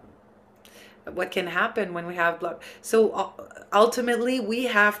 uh, what can happen when we have blood. So ultimately, we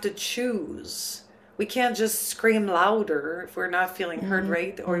have to choose. We can't just scream louder if we're not feeling heard,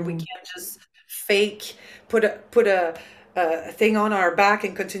 right? Or we Mm. can't just fake put a thing on our back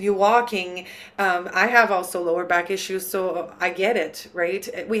and continue walking. I have also lower back issues, so I get it, right?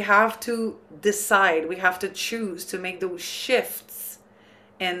 We have to decide. We have to choose to make those shifts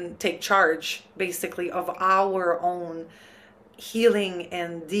and take charge, basically, of our own healing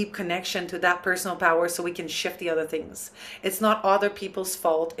and deep connection to that personal power so we can shift the other things. It's not other people's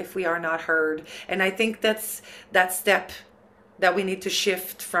fault if we are not heard. And I think that's that step that we need to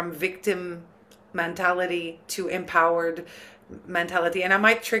shift from victim mentality to empowered mentality. And I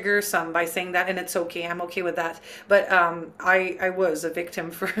might trigger some by saying that, and it's okay. I'm okay with that. But I was a victim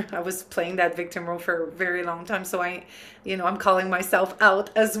for I was playing that victim role for a very long time. So I'm calling myself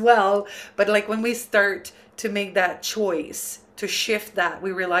out as well. But like when we start to make that choice to shift that,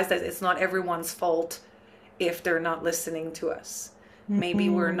 we realize that it's not everyone's fault if they're not listening to us. Maybe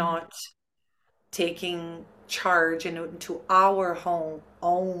we're Mm-hmm. not taking charge into our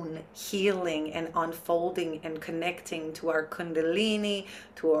own healing and unfolding and connecting to our kundalini,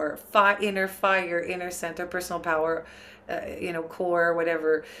 to our inner fire, inner center, personal power, core,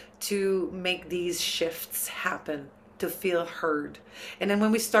 whatever, to make these shifts happen, to feel heard. And then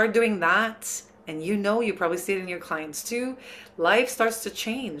when we start doing that, and you probably see it in your clients too, life starts to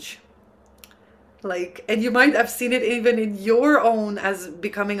change. Like, and you might have seen it even in your own, as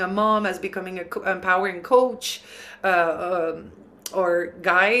becoming a mom, as becoming a empowering coach, or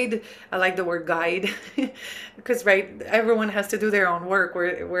guide. I like the word guide because, right, everyone has to do their own work.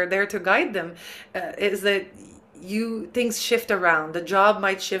 We're there to guide them. Is that things shift around, the job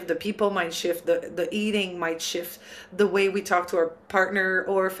might shift, the people might shift, the eating might shift, the way we talk to our partner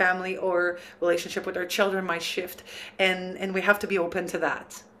or family or relationship with our children might shift, and we have to be open to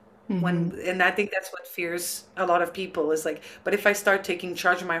that. Mm-hmm. And I think that's what fears a lot of people, is like, but if I start taking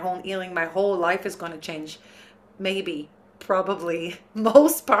charge of my whole healing, my whole life is going to change. Maybe, probably,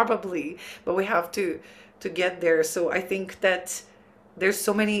 most probably, but we have to get there. So I think that there's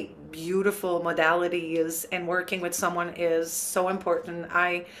so many beautiful modalities, and working with someone is so important.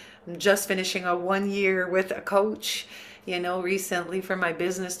 I'm just finishing a 1 year with a coach, recently, for my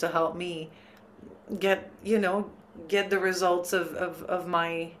business, to help me get get the results of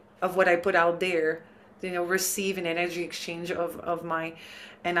my of what I put out there, receive an energy exchange of my.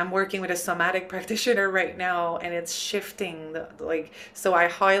 And I'm working with a somatic practitioner right now, and it's shifting so I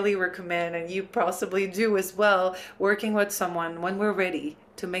highly recommend, and you possibly do as well, working with someone when we're ready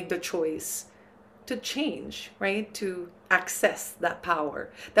to make the choice to change, right, to access that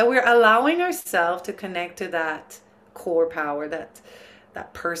power, that we're allowing ourselves to connect to that core power, that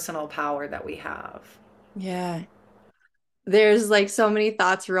personal power that we have. Yeah. There's like so many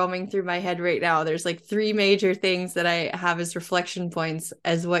thoughts roaming through my head right now. There's like three major things that I have as reflection points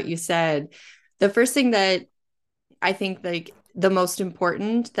as what you said. The first thing that I think like the most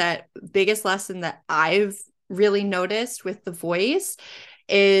important, that biggest lesson that I've really noticed with the voice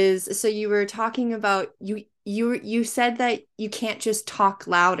is, so you were talking about, you said that you can't just talk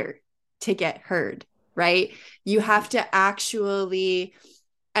louder to get heard, right? You have to actually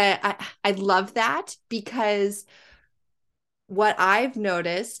I love that, because what I've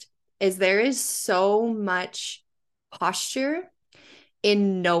noticed is there is so much posture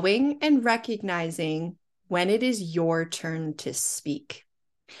in knowing and recognizing when it is your turn to speak.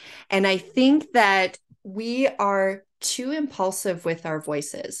 And I think that we are too impulsive with our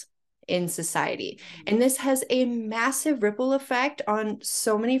voices in society. And this has a massive ripple effect on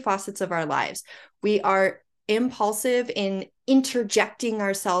so many facets of our lives. We are impulsive in interjecting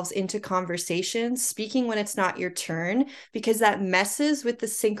ourselves into conversations, speaking when it's not your turn, because that messes with the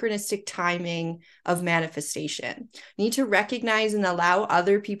synchronistic timing of manifestation. You need to recognize and allow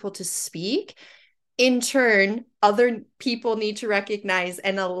other people to speak. In turn, other people need to recognize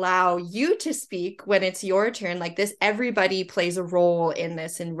and allow you to speak when it's your turn. Like this, everybody plays a role in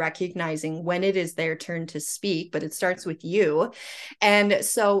this, in recognizing when it is their turn to speak, but it starts with you. And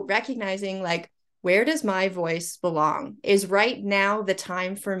so recognizing, like, where does my voice belong? Is right now the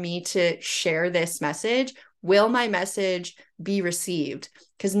time for me to share this message? Will my message be received?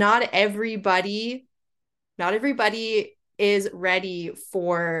 Because not everybody is ready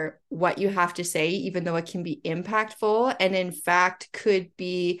for what you have to say, even though it can be impactful, and in fact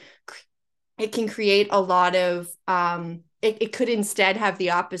it can create a lot of it could instead have the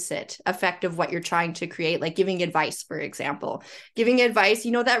opposite effect of what you're trying to create, like giving advice, for example. Giving advice,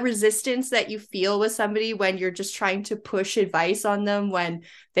 that resistance that you feel with somebody when you're just trying to push advice on them when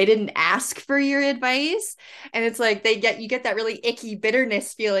they didn't ask for your advice. And it's like you get that really icky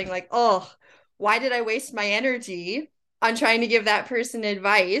bitterness feeling, like, oh, why did I waste my energy on trying to give that person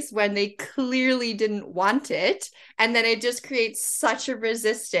advice when they clearly didn't want it? And then it just creates such a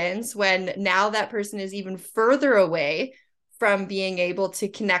resistance when now that person is even further away from being able to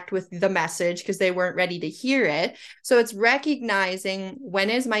connect with the message because they weren't ready to hear it. So it's recognizing when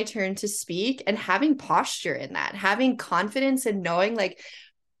is my turn to speak and having posture in that, having confidence and knowing, like,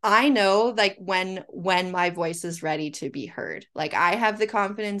 I know like when my voice is ready to be heard. Like I have the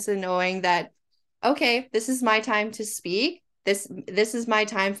confidence in knowing that okay, this is my time to speak. This is my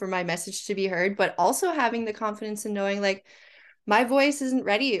time for my message to be heard, but also having the confidence in knowing like my voice isn't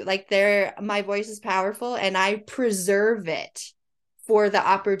ready. Like my voice is powerful and I preserve it for the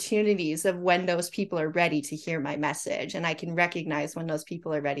opportunities of when those people are ready to hear my message and I can recognize when those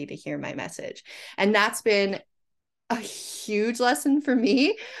people are ready to hear my message. And that's been a huge lesson for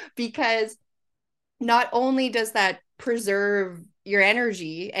me because not only does that preserve your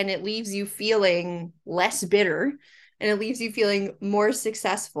energy and it leaves you feeling less bitter and it leaves you feeling more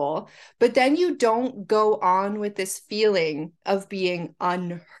successful, but then you don't go on with this feeling of being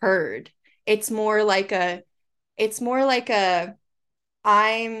unheard. It's more like a, it's more like a,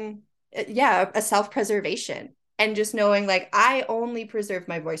 I'm, yeah, a self preservation and just knowing like I only preserve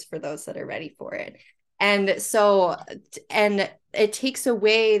my voice for those that are ready for it. And so, and it takes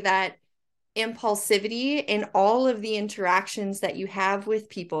away that impulsivity in all of the interactions that you have with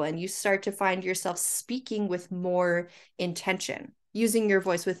people, and you start to find yourself speaking with more intention, using your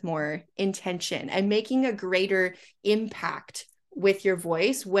voice with more intention, and making a greater impact with your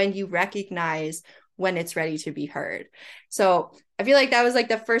voice when you recognize when it's ready to be heard. So I feel like that was like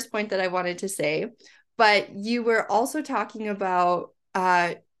the first point that I wanted to say. But you were also talking about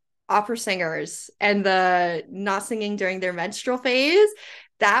opera singers and the not singing during their menstrual phase.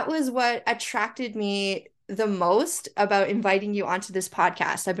 That was what attracted me the most about inviting you onto this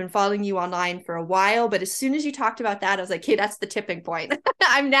podcast. I've been following you online for a while, but as soon as you talked about that, I was like, hey, that's the tipping point.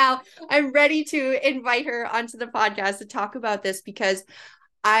 I'm ready to invite her onto the podcast to talk about this because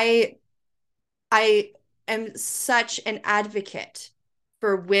I I am such an advocate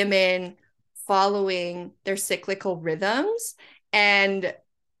for women following their cyclical rhythms and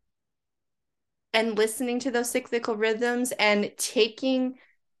listening to those cyclical rhythms and taking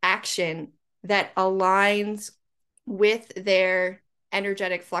action that aligns with their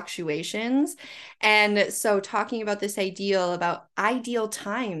energetic fluctuations. And so talking about this ideal about ideal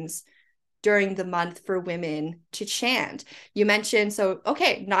times during the month for women to chant. You mentioned so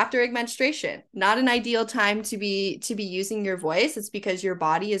okay, not during menstruation, not an ideal time to be using your voice. It's because your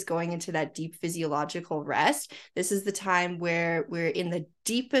body is going into that deep physiological rest. This is the time where we're in the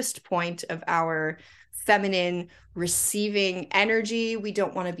deepest point of our feminine receiving energy. We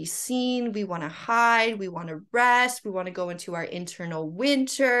don't want to be seen. We want to hide. We want to rest. We want to go into our internal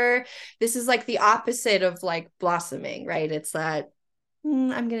winter. This is like the opposite of like blossoming, right? It's that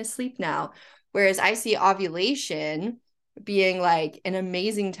I'm going to sleep now. Whereas I see ovulation being like an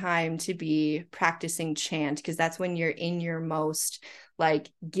amazing time to be practicing chant because that's when you're in your most like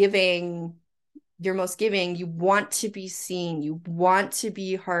giving, your most giving. You want to be seen, you want to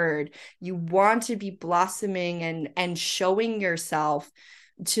be heard, you want to be blossoming and showing yourself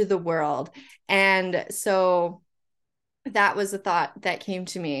to the world. And so that was a thought that came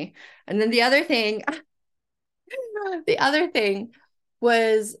to me. And then the other thing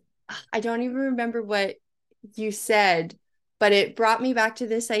was I don't even remember what you said, but it brought me back to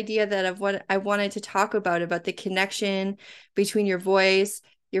this idea that of what I wanted to talk about the connection between your voice,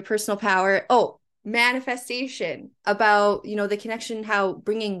 your personal power. Oh, manifestation, about, the connection, how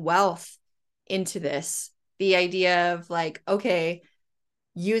bringing wealth into this, the idea of like, okay,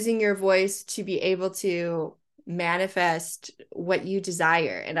 using your voice to be able to manifest what you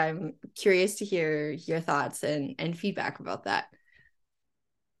desire. And I'm curious to hear your thoughts and feedback about that.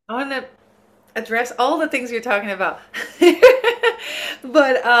 I want to address all the things you're talking about.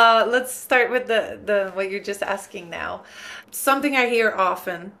 But let's start with the what you're just asking now. Something I hear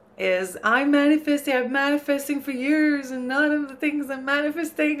often is I'm manifesting for years and none of the things I'm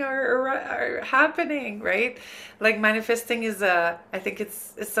manifesting are happening, right? Like manifesting is I think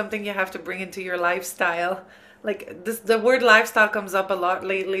it's something you have to bring into your lifestyle. Like this, the word lifestyle comes up a lot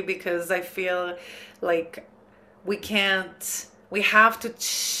lately because I feel like we have to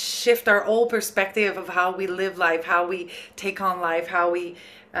shift our whole perspective of how we live life, how we take on life, how we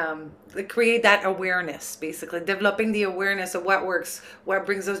create that awareness, basically developing the awareness of what works, what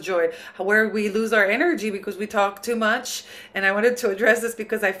brings us joy, where we lose our energy because we talk too much. And I wanted to address this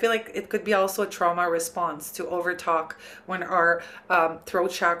because I feel like it could be also a trauma response to over talk when our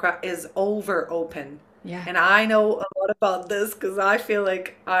throat chakra is over open. Yeah. And I know a lot about this because I feel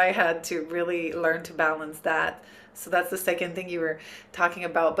like I had to really learn to balance that. So that's the second thing you were talking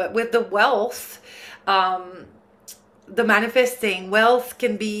about. But with the wealth, um, the manifesting wealth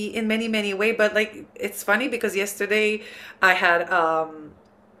can be in many, many ways. But like, it's funny because yesterday I had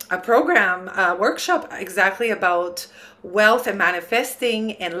a program, a workshop exactly about wealth and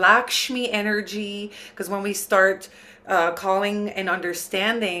manifesting and Lakshmi energy. Because when we start calling and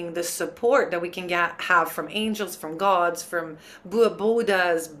understanding the support that we can have from angels, from gods, from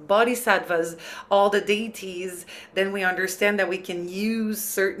Buddhas, bodhisattvas, all the deities, then we understand that we can use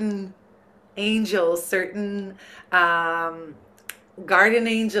certain angels, certain um, guardian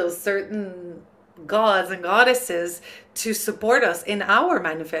angels, certain gods and goddesses to support us in our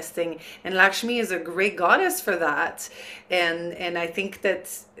manifesting. And Lakshmi is a great goddess for that. And I think that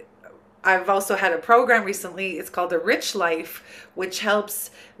I've also had a program recently. It's called The Rich Life, which helps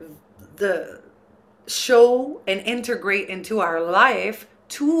the show and integrate into our life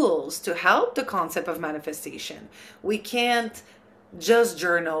tools to help the concept of manifestation. We can't just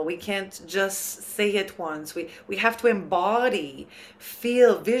journal. We can't just say it once. We have to embody,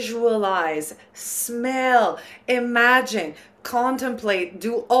 feel, visualize, smell, imagine, contemplate,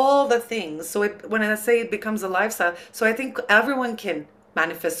 do all the things. So when I say it becomes a lifestyle, so I think everyone can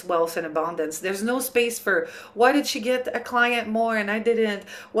manifest wealth and abundance. There's no space for why did she get a client more and I didn't?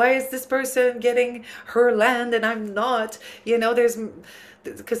 Why is this person getting her land and I'm not? There's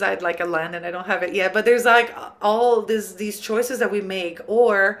because I'd like a land and I don't have it yet, but there's like all these choices that we make,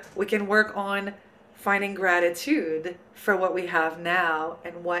 or we can work on finding gratitude for what we have now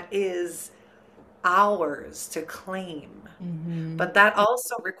and what is ours to claim. Mm-hmm. But that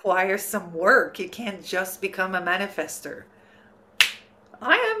also requires some work. You can't just become a manifester.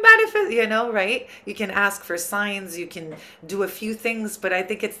 I am manifest, right? You can ask for signs, you can do a few things, but I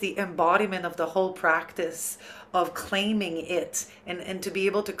think it's the embodiment of the whole practice of claiming it. And to be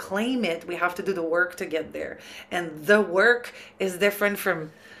able to claim it, we have to do the work to get there. And the work is different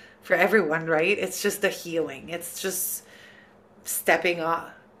for everyone, right? It's just the healing. It's just stepping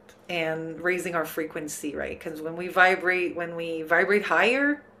up and raising our frequency, right? Because when we vibrate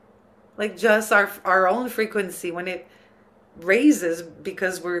higher, like just our own frequency, when it raises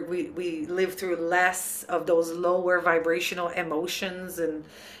because we live through less of those lower vibrational emotions and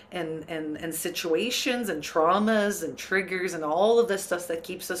situations and traumas and triggers and all of the stuff that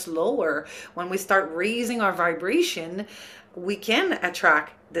keeps us lower. When we start raising our vibration, we can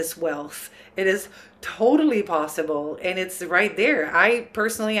attract this wealth. It is totally possible and it's right there. I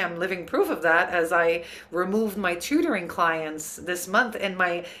personally am living proof of that, as I removed my tutoring clients this month and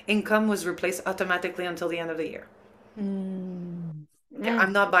my income was replaced automatically until the end of the year. Mm. Yeah,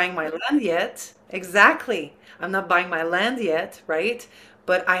 I'm not buying my land yet. Exactly. I'm not buying my land yet, right?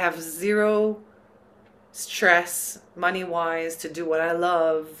 But I have zero stress money wise to do what I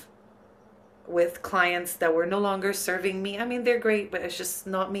love with clients that were no longer serving me. I mean, they're great, but it's just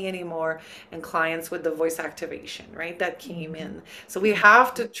not me anymore. And clients with the voice activation, right? That came Mhm. in. So we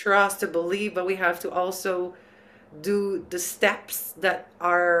have to trust, to believe, but we have to also do the steps that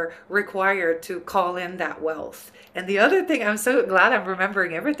are required to call in that wealth. And the other thing, I'm so glad I'm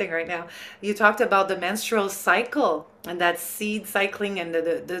remembering everything right now. You talked about the menstrual cycle and that seed cycling and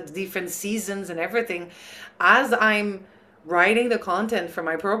the different seasons and everything. As I'm writing the content for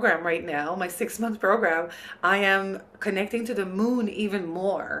my program right now, my 6 month program, I am connecting to the moon even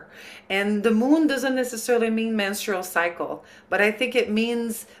more. And the moon doesn't necessarily mean menstrual cycle, but I think it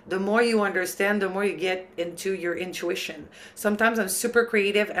means the more you understand, the more you get into your intuition. Sometimes I'm super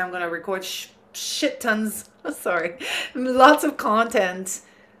creative and I'm going to record shit tons, sorry, lots of content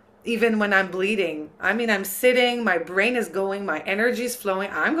even when I'm bleeding. I mean, I'm sitting, my brain is going, my energy is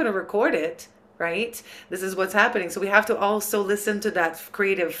flowing. I'm going to record it, right? This is what's happening. So we have to also listen to that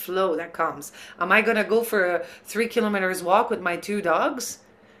creative flow that comes. Am I going to go for a 3 kilometers walk with my two dogs?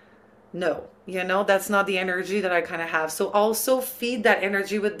 No, that's not the energy that I kind of have. So also feed that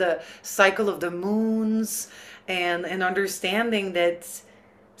energy with the cycle of the moons and understanding that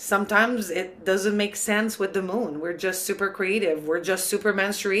sometimes it doesn't make sense with the moon. We're just super creative. We're just super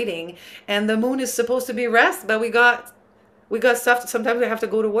menstruating and the moon is supposed to be rest, but we got stuff. Sometimes we have to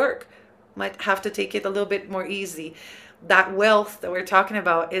go to work. Might have to take it a little bit more easy. That wealth that we're talking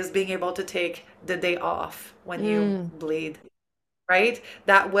about is being able to take the day off when you Mm. bleed, right?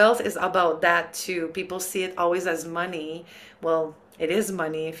 That wealth is about that too. People see it always as money. Well, it is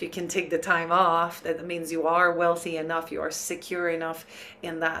money. If you can take the time off, that means you are wealthy enough, you are secure enough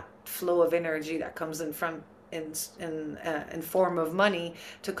in that flow of energy that comes in from in form of money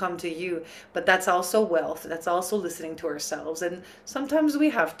to come to you. But that's also wealth. That's also listening to ourselves. And sometimes we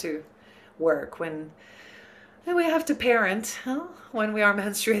have to work when and we have to parent, huh? When we are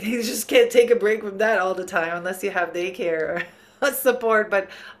menstruating. You just can't take a break from that all the time unless you have daycare or support. But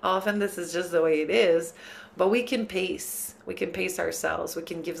often this is just the way it is. But we can pace. We can pace ourselves. We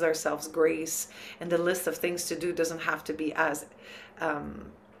can give ourselves grace. And the list of things to do doesn't have to be as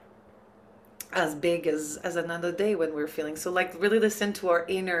um, as big as another day when we're feeling. So like really listen to our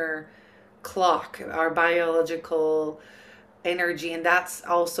inner clock, our biological energy, and that's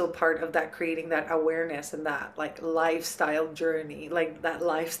also part of that, creating that awareness and that like lifestyle journey, like that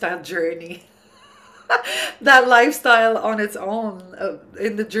lifestyle journey. That lifestyle on its own,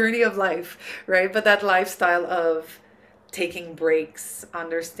 in the journey of life, right? But that lifestyle of taking breaks,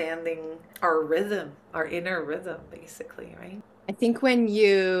 understanding our rhythm, our inner rhythm, basically, right? I think when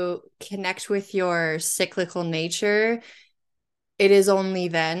you connect with your cyclical nature, it is only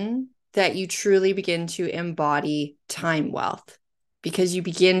then that you truly begin to embody time wealth because you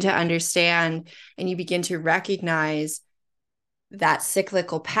begin to understand and you begin to recognize that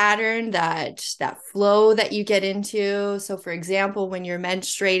cyclical pattern, that flow that you get into. So for example, when you're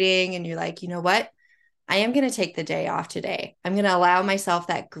menstruating and you're like, you know what? I am going to take the day off today. I'm going to allow myself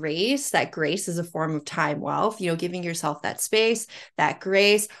that grace. That grace is a form of time wealth, giving yourself that space, that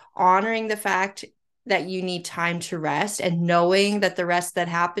grace, honoring the fact that you need time to rest and knowing that the rest that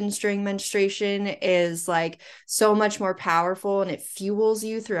happens during menstruation is like so much more powerful and it fuels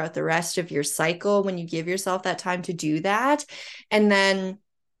you throughout the rest of your cycle when you give yourself that time to do that. And then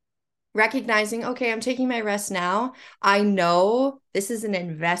recognizing, okay, I'm taking my rest now. I know this is an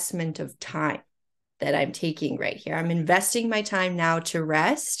investment of time that I'm taking right here. I'm investing my time now to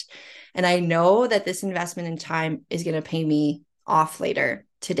rest. And I know that this investment in time is going to pay me off later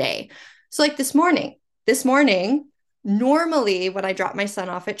today. So, like this morning, normally when I drop my son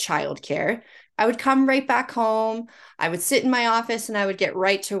off at childcare, I would come right back home. I would sit in my office and I would get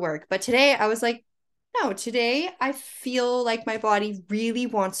right to work. But today I was like, no, today I feel like my body really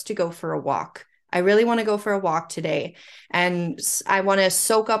wants to go for a walk. I really want to go for a walk today, and I want to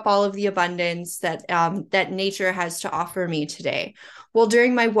soak up all of the abundance that nature has to offer me today. Well,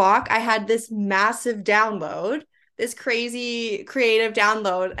 during my walk, I had this massive download, this crazy creative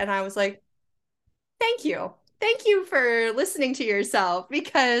download, and I was like, thank you. Thank you for listening to yourself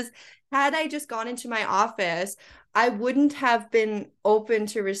because had I just gone into my office, I wouldn't have been open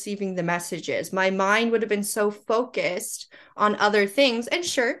to receiving the messages. My mind would have been so focused on other things. And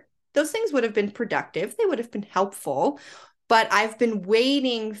sure, those things would have been productive, they would have been helpful. But I've been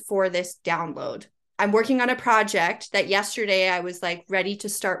waiting for this download. I'm working on a project that yesterday I was like ready to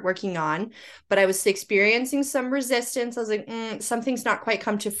start working on, but I was experiencing some resistance. I was like, something's not quite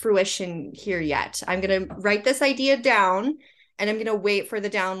come to fruition here yet. I'm going to write this idea down and I'm going to wait for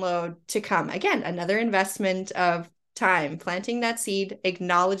the download to come. Again, another investment of time, planting that seed,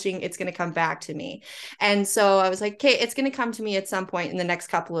 acknowledging it's going to come back to me. And so I was like, okay, it's going to come to me at some point in the next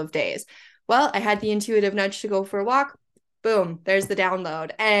couple of days. Well, I had the intuitive nudge to go for a walk. Boom, there's the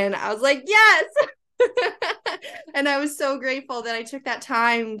download. And I was like, yes. And I was so grateful that I took that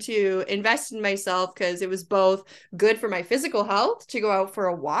time to invest in myself because it was both good for my physical health to go out for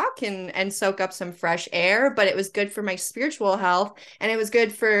a walk and soak up some fresh air, but it was good for my spiritual health and it was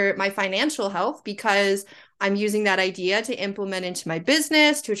good for my financial health because I'm using that idea to implement into my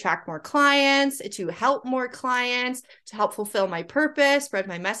business, to attract more clients, to help more clients, to help fulfill my purpose, spread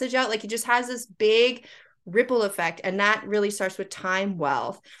my message out. Like it just has this big ripple effect. And that really starts with time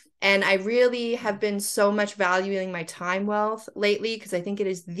wealth. And I really have been so much valuing my time wealth lately because I think it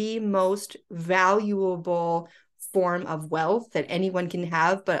is the most valuable form of wealth that anyone can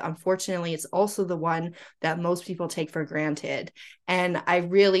have. But unfortunately, it's also the one that most people take for granted. And I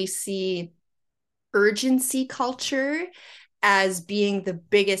really see urgency culture as being the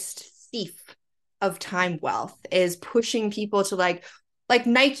biggest thief of time wealth, is pushing people to like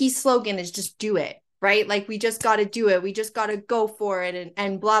Nike's slogan is just do it, right? Like we just got to do it. We just got to go for it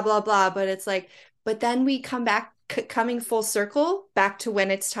and blah, blah, blah. But it's like, but then we come back, coming full circle back to when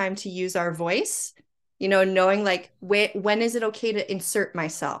it's time to use our voice, knowing like when is it okay to insert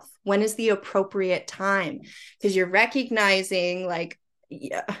myself? When is the appropriate time? Because you're recognizing like,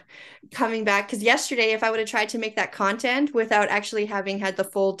 yeah, coming back because yesterday if I would have tried to make that content without actually having had the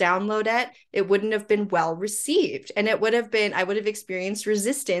full download it wouldn't have been well received and I would have experienced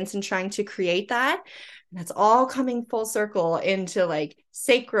resistance in trying to create that. And that's all coming full circle into like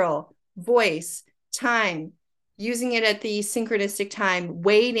sacral voice time, using it at the synchronistic time,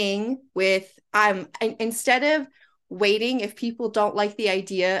 waiting with instead of waiting, if people don't like the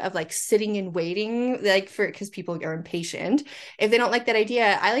idea of like sitting and waiting, like for because people are impatient, if they don't like that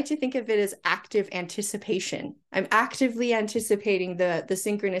idea, I like to think of it as active anticipation. I'm actively anticipating the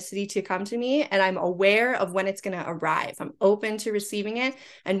synchronicity to come to me and I'm aware of when it's going to arrive. I'm open to receiving it,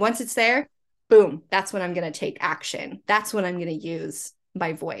 and once it's there, boom, that's when I'm going to take action. That's when I'm going to use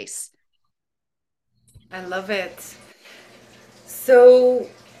my voice. I love it. So,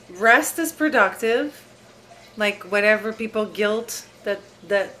 rest is productive. Like whatever people guilt that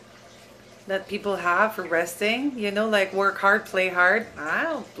that people have for resting, like work hard, play hard. I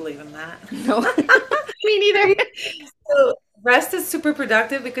don't believe in that. No, me neither. So rest is super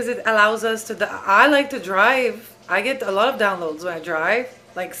productive because it allows us to. I like to drive. I get a lot of downloads when I drive.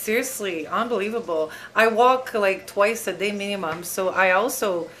 Like seriously, unbelievable. I walk like twice a day minimum, so I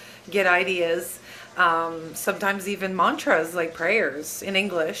also get ideas. Sometimes even mantras like prayers in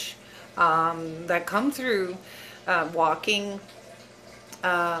English that come through walking.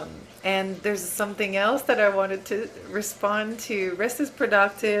 Um, and there's something else that I wanted to respond to. Rest is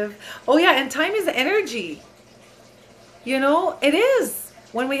productive. Oh yeah, and time is energy. It is.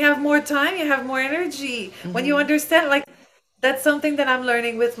 When we have more time, you have more energy. When you Hmm. understand, like, that's something that I'm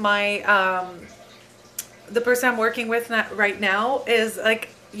learning with the person I'm working with right now is like,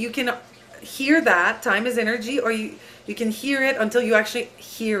 you can hear that time is energy, or you can hear it until you actually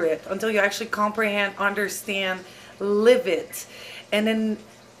hear it, until you actually comprehend, understand, live it. And then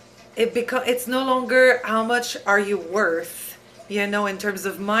it's no longer how much are you worth, in terms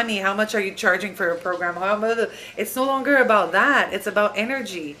of money, how much are you charging for a program, it's no longer about that, it's about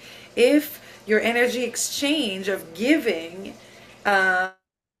energy. If your energy exchange of giving uh,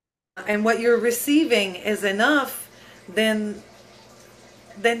 and what you're receiving is enough, then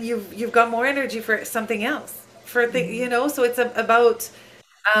you've got more energy for something else, Hmm. so it's about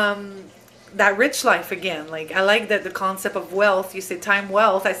um, that rich life again. Like, I like that the concept of wealth. You say time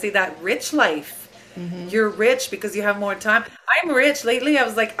wealth. I say that rich life. Hmm. You're rich because you have more time. I'm rich. Lately, I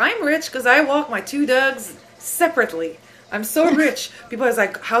was like, I'm rich because I walk my two dogs separately. I'm so rich. People are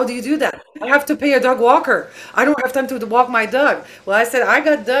like, how do you do that? I have to pay a dog walker. I don't have time to walk my dog. Well, I said, I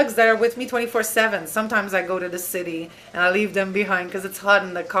got dogs that are with me 24/7. Sometimes I go to the city and I leave them behind because it's hot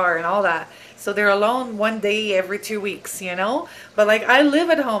in the car and all that. So they're alone one day every 2 weeks. But like, I live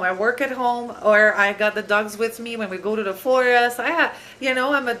at home, I work at home, or I got the dogs with me when we go to the forest.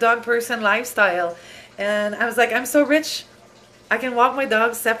 I'm a dog person lifestyle. And I was like, I'm so rich. I can walk my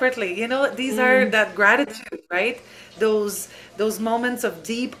dogs separately. These are Mm. that gratitude, right? Those those moments of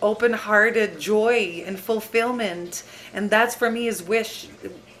deep, open-hearted joy and fulfillment. And that's for me is wish.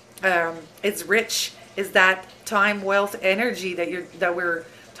 It's rich. Is that time, wealth, energy that we're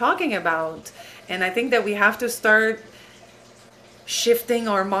talking about. And I think that we have to start shifting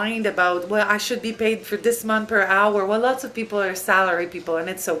our mind about, well, I should be paid for this month per hour. Well, lots of people are salary people, and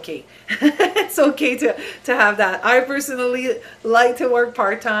it's okay. It's okay to have that. I personally like to work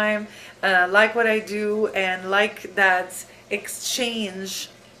part-time, like what I do, and like that exchange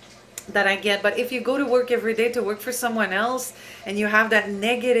that I get. But if you go to work every day to work for someone else, and you have that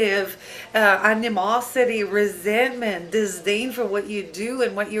negative animosity, resentment, disdain for what you do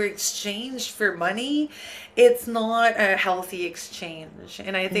and what you exchange for money, it's not a healthy exchange.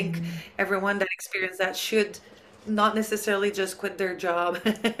 And I think Hmm. everyone that experiences that should not necessarily just quit their job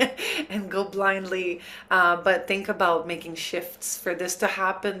and go blindly, but think about making shifts for this to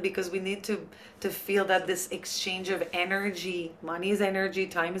happen, because we need to feel that this exchange of energy, money is energy,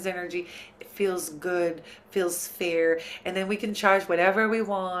 time is energy, it feels good, feels fair, and then we can charge whatever we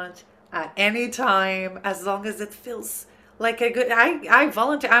want at any time as long as it feels like a good. I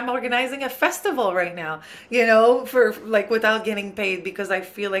volunteer. I'm organizing a festival right now, for like without getting paid, because I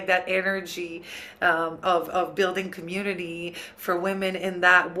feel like that energy of building community for women in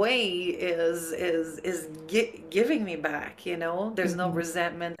that way is giving me back. There's no Hmm.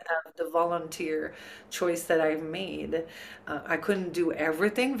 resentment of the volunteer choice that I've made. I couldn't do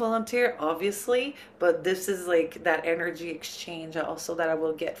everything volunteer, obviously, but this is like that energy exchange also that I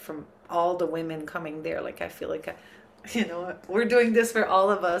will get from all the women coming there. Like, I feel like we're doing this for all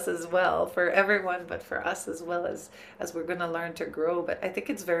of us as well, for everyone, but for us as well, as we're going to learn to grow. But I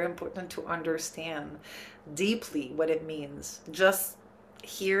think it's very important to understand deeply what it means. Just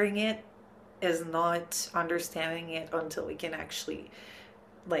hearing it is not understanding it until we can actually,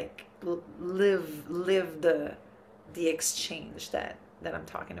 like, live the exchange that I'm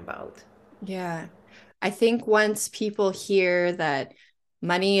talking about. Yeah. I think once people hear that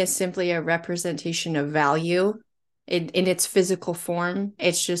money is simply a representation of value in its physical form,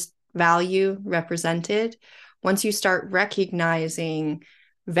 it's just value represented. Once you start recognizing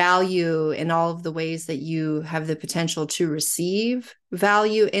value in all of the ways that you have the potential to receive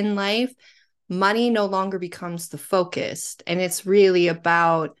value in life, money no longer becomes the focus. And it's really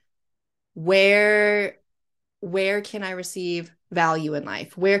about where where can I receive value in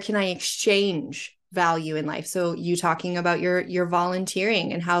life? Where can I exchange value in life? So you talking about your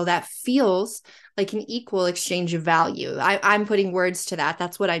volunteering and how that feels like an equal exchange of value. I'm putting words to that.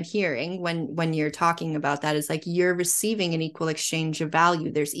 That's what I'm hearing when you're talking about that, is like you're receiving an equal exchange of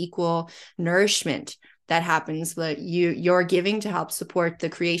value. There's equal nourishment that happens, that you're giving to help support the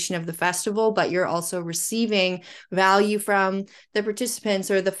creation of the festival, but you're also receiving value from the participants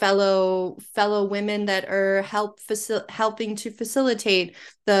or the fellow women that are helping to facilitate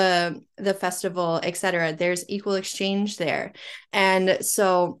the festival, etc. There's equal exchange there. And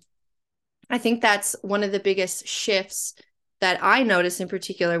so I think that's one of the biggest shifts that I notice in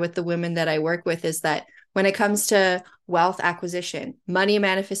particular with the women that I work with, is that when it comes to wealth acquisition, money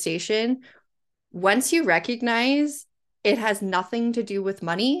manifestation, once you recognize it has nothing to do with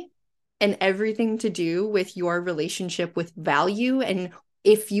money and everything to do with your relationship with value, and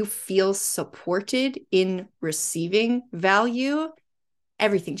if you feel supported in receiving value,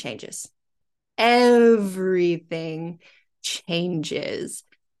 everything changes. Everything changes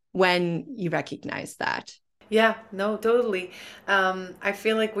when you recognize that. Yeah, no, totally. I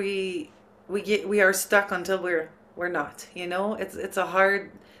feel like we are stuck until we're not, you know? It's a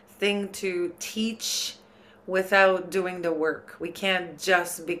hard thing to teach without doing the work. We can't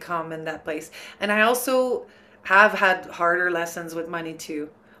just become in that place. And I also have had harder lessons with money too,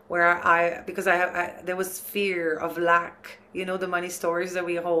 where because there was fear of lack, you know, the money stories that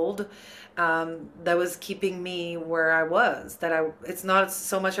we hold, that was keeping me where I was. It's not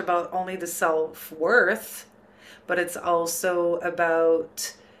so much about only the self-worth, but it's also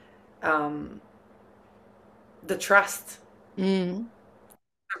about um, the trust, Mm,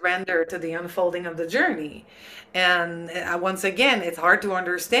 surrender to the unfolding of the journey. And once again, it's hard to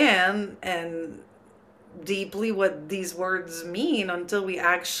understand and deeply what these words mean until we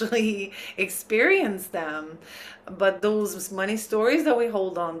actually experience them. But those money stories that we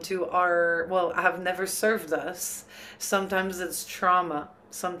hold on to are, well, have never served us. Sometimes it's trauma.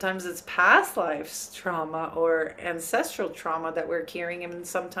 Sometimes it's past lives trauma or ancestral trauma that we're carrying, and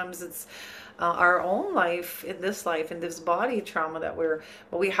sometimes it's our own life, in this body trauma that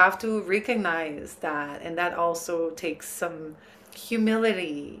but we have to recognize that, and that also takes some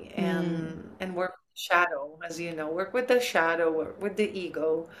humility mm, and work with the shadow, as you know, work with the shadow, work with the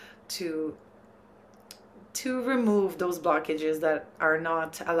ego to remove those blockages that are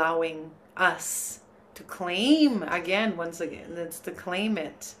not allowing us to claim again. Once again, it's to claim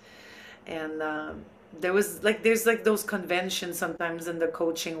it. And there's like those conventions sometimes in the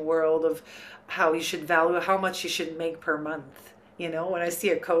coaching world of how you should value how much you should make per month. You know, when I see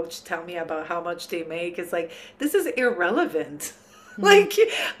a coach tell me about how much they make, it's like, this is irrelevant. mm, Like,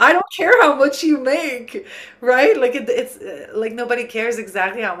 I don't care how much you make, right? Like it's like nobody cares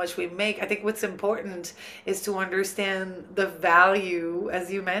exactly how much we make. I think what's important is to understand the value, as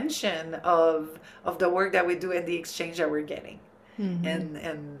you mentioned, of the work that we do and the exchange that we're getting.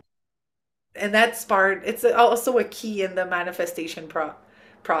 mhm. And that's part, it's also a key in the manifestation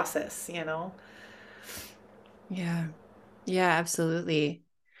process, you know. Yeah. Yeah, absolutely.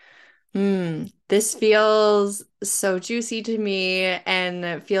 This feels so juicy to me, and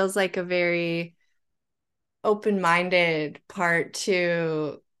it feels like a very open-minded part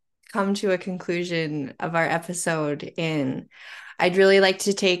to come to a conclusion of our episode in. I'd really like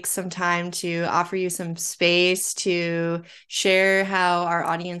to take some time to offer you some space to share how our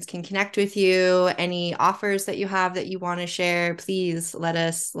audience can connect with you. Any offers that you have that you want to share, please let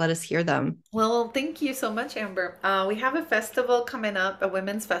us hear them. Well, thank you so much, Amber. We have a festival coming up, a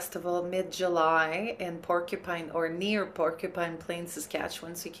women's festival, mid-July in Porcupine or near Porcupine Plain,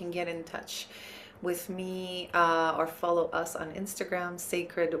 Saskatchewan. So you can get in touch with me or follow us on Instagram,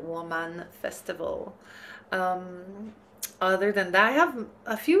 Sacred Woman Festival. Um, Other than that, I have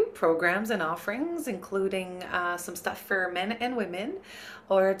a few programs and offerings, including some stuff for men and women,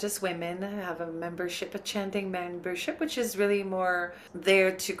 or just women. I have a membership, a chanting membership, which is really more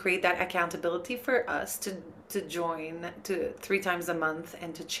there to create that accountability for us to join to 3 times a month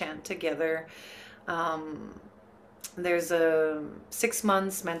and to chant together. Um, there's a 6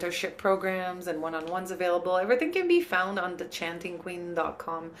 months mentorship programs and one-on-ones available. Everything can be found on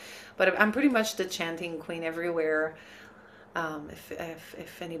thechantingqueen.com. But I'm pretty much the chanting queen everywhere.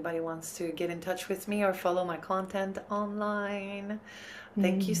 If anybody wants to get in touch with me or follow my content online.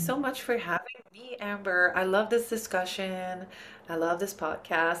 Thank you so Mm. much for having me, Amber. I love this discussion. I love this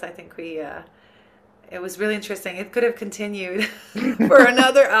podcast. I think it was really interesting. It could have continued for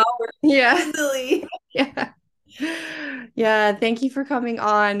another hour Yeah. easily. Yeah. Yeah, thank you for coming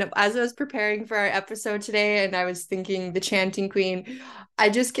on. As I was preparing for our episode today and I was thinking the chanting queen,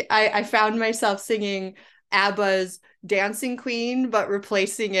 I found myself singing ABBA's Dancing Queen, but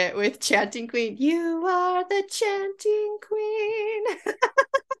replacing it with chanting queen. You are the chanting queen.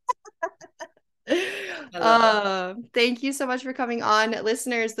 I love it. Thank you so much for coming on.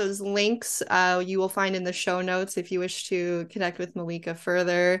 Listeners, those links you will find in the show notes if you wish to connect with Malika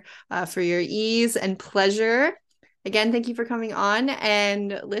further for your ease and pleasure. Again, thank you for coming on.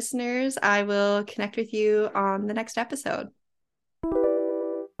 And listeners, I will connect with you on the next episode.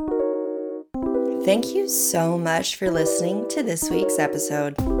 Thank you so much for listening to this week's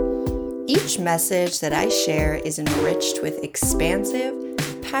episode. Each message that I share is enriched with expansive,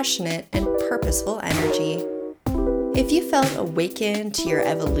 passionate, and purposeful energy. If you felt awakened to your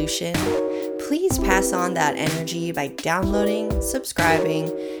evolution, please pass on that energy by downloading,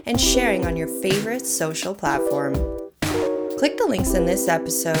 subscribing, and sharing on your favorite social platform. Click the links in this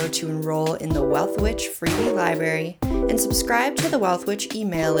episode to enroll in the Wealth Witch freebie library and subscribe to the Wealth Witch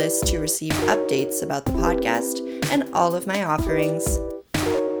email list to receive updates about the podcast and all of my offerings.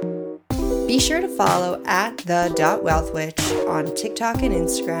 Be sure to follow at the.wealthwitch on TikTok and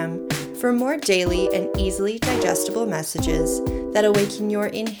Instagram for more daily and easily digestible messages that awaken your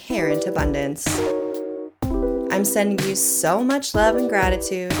inherent abundance. I'm sending you so much love and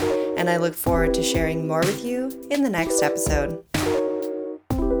gratitude, and I look forward to sharing more with you in the next episode.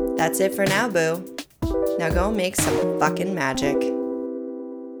 That's it for now, boo. Now go make some fucking magic.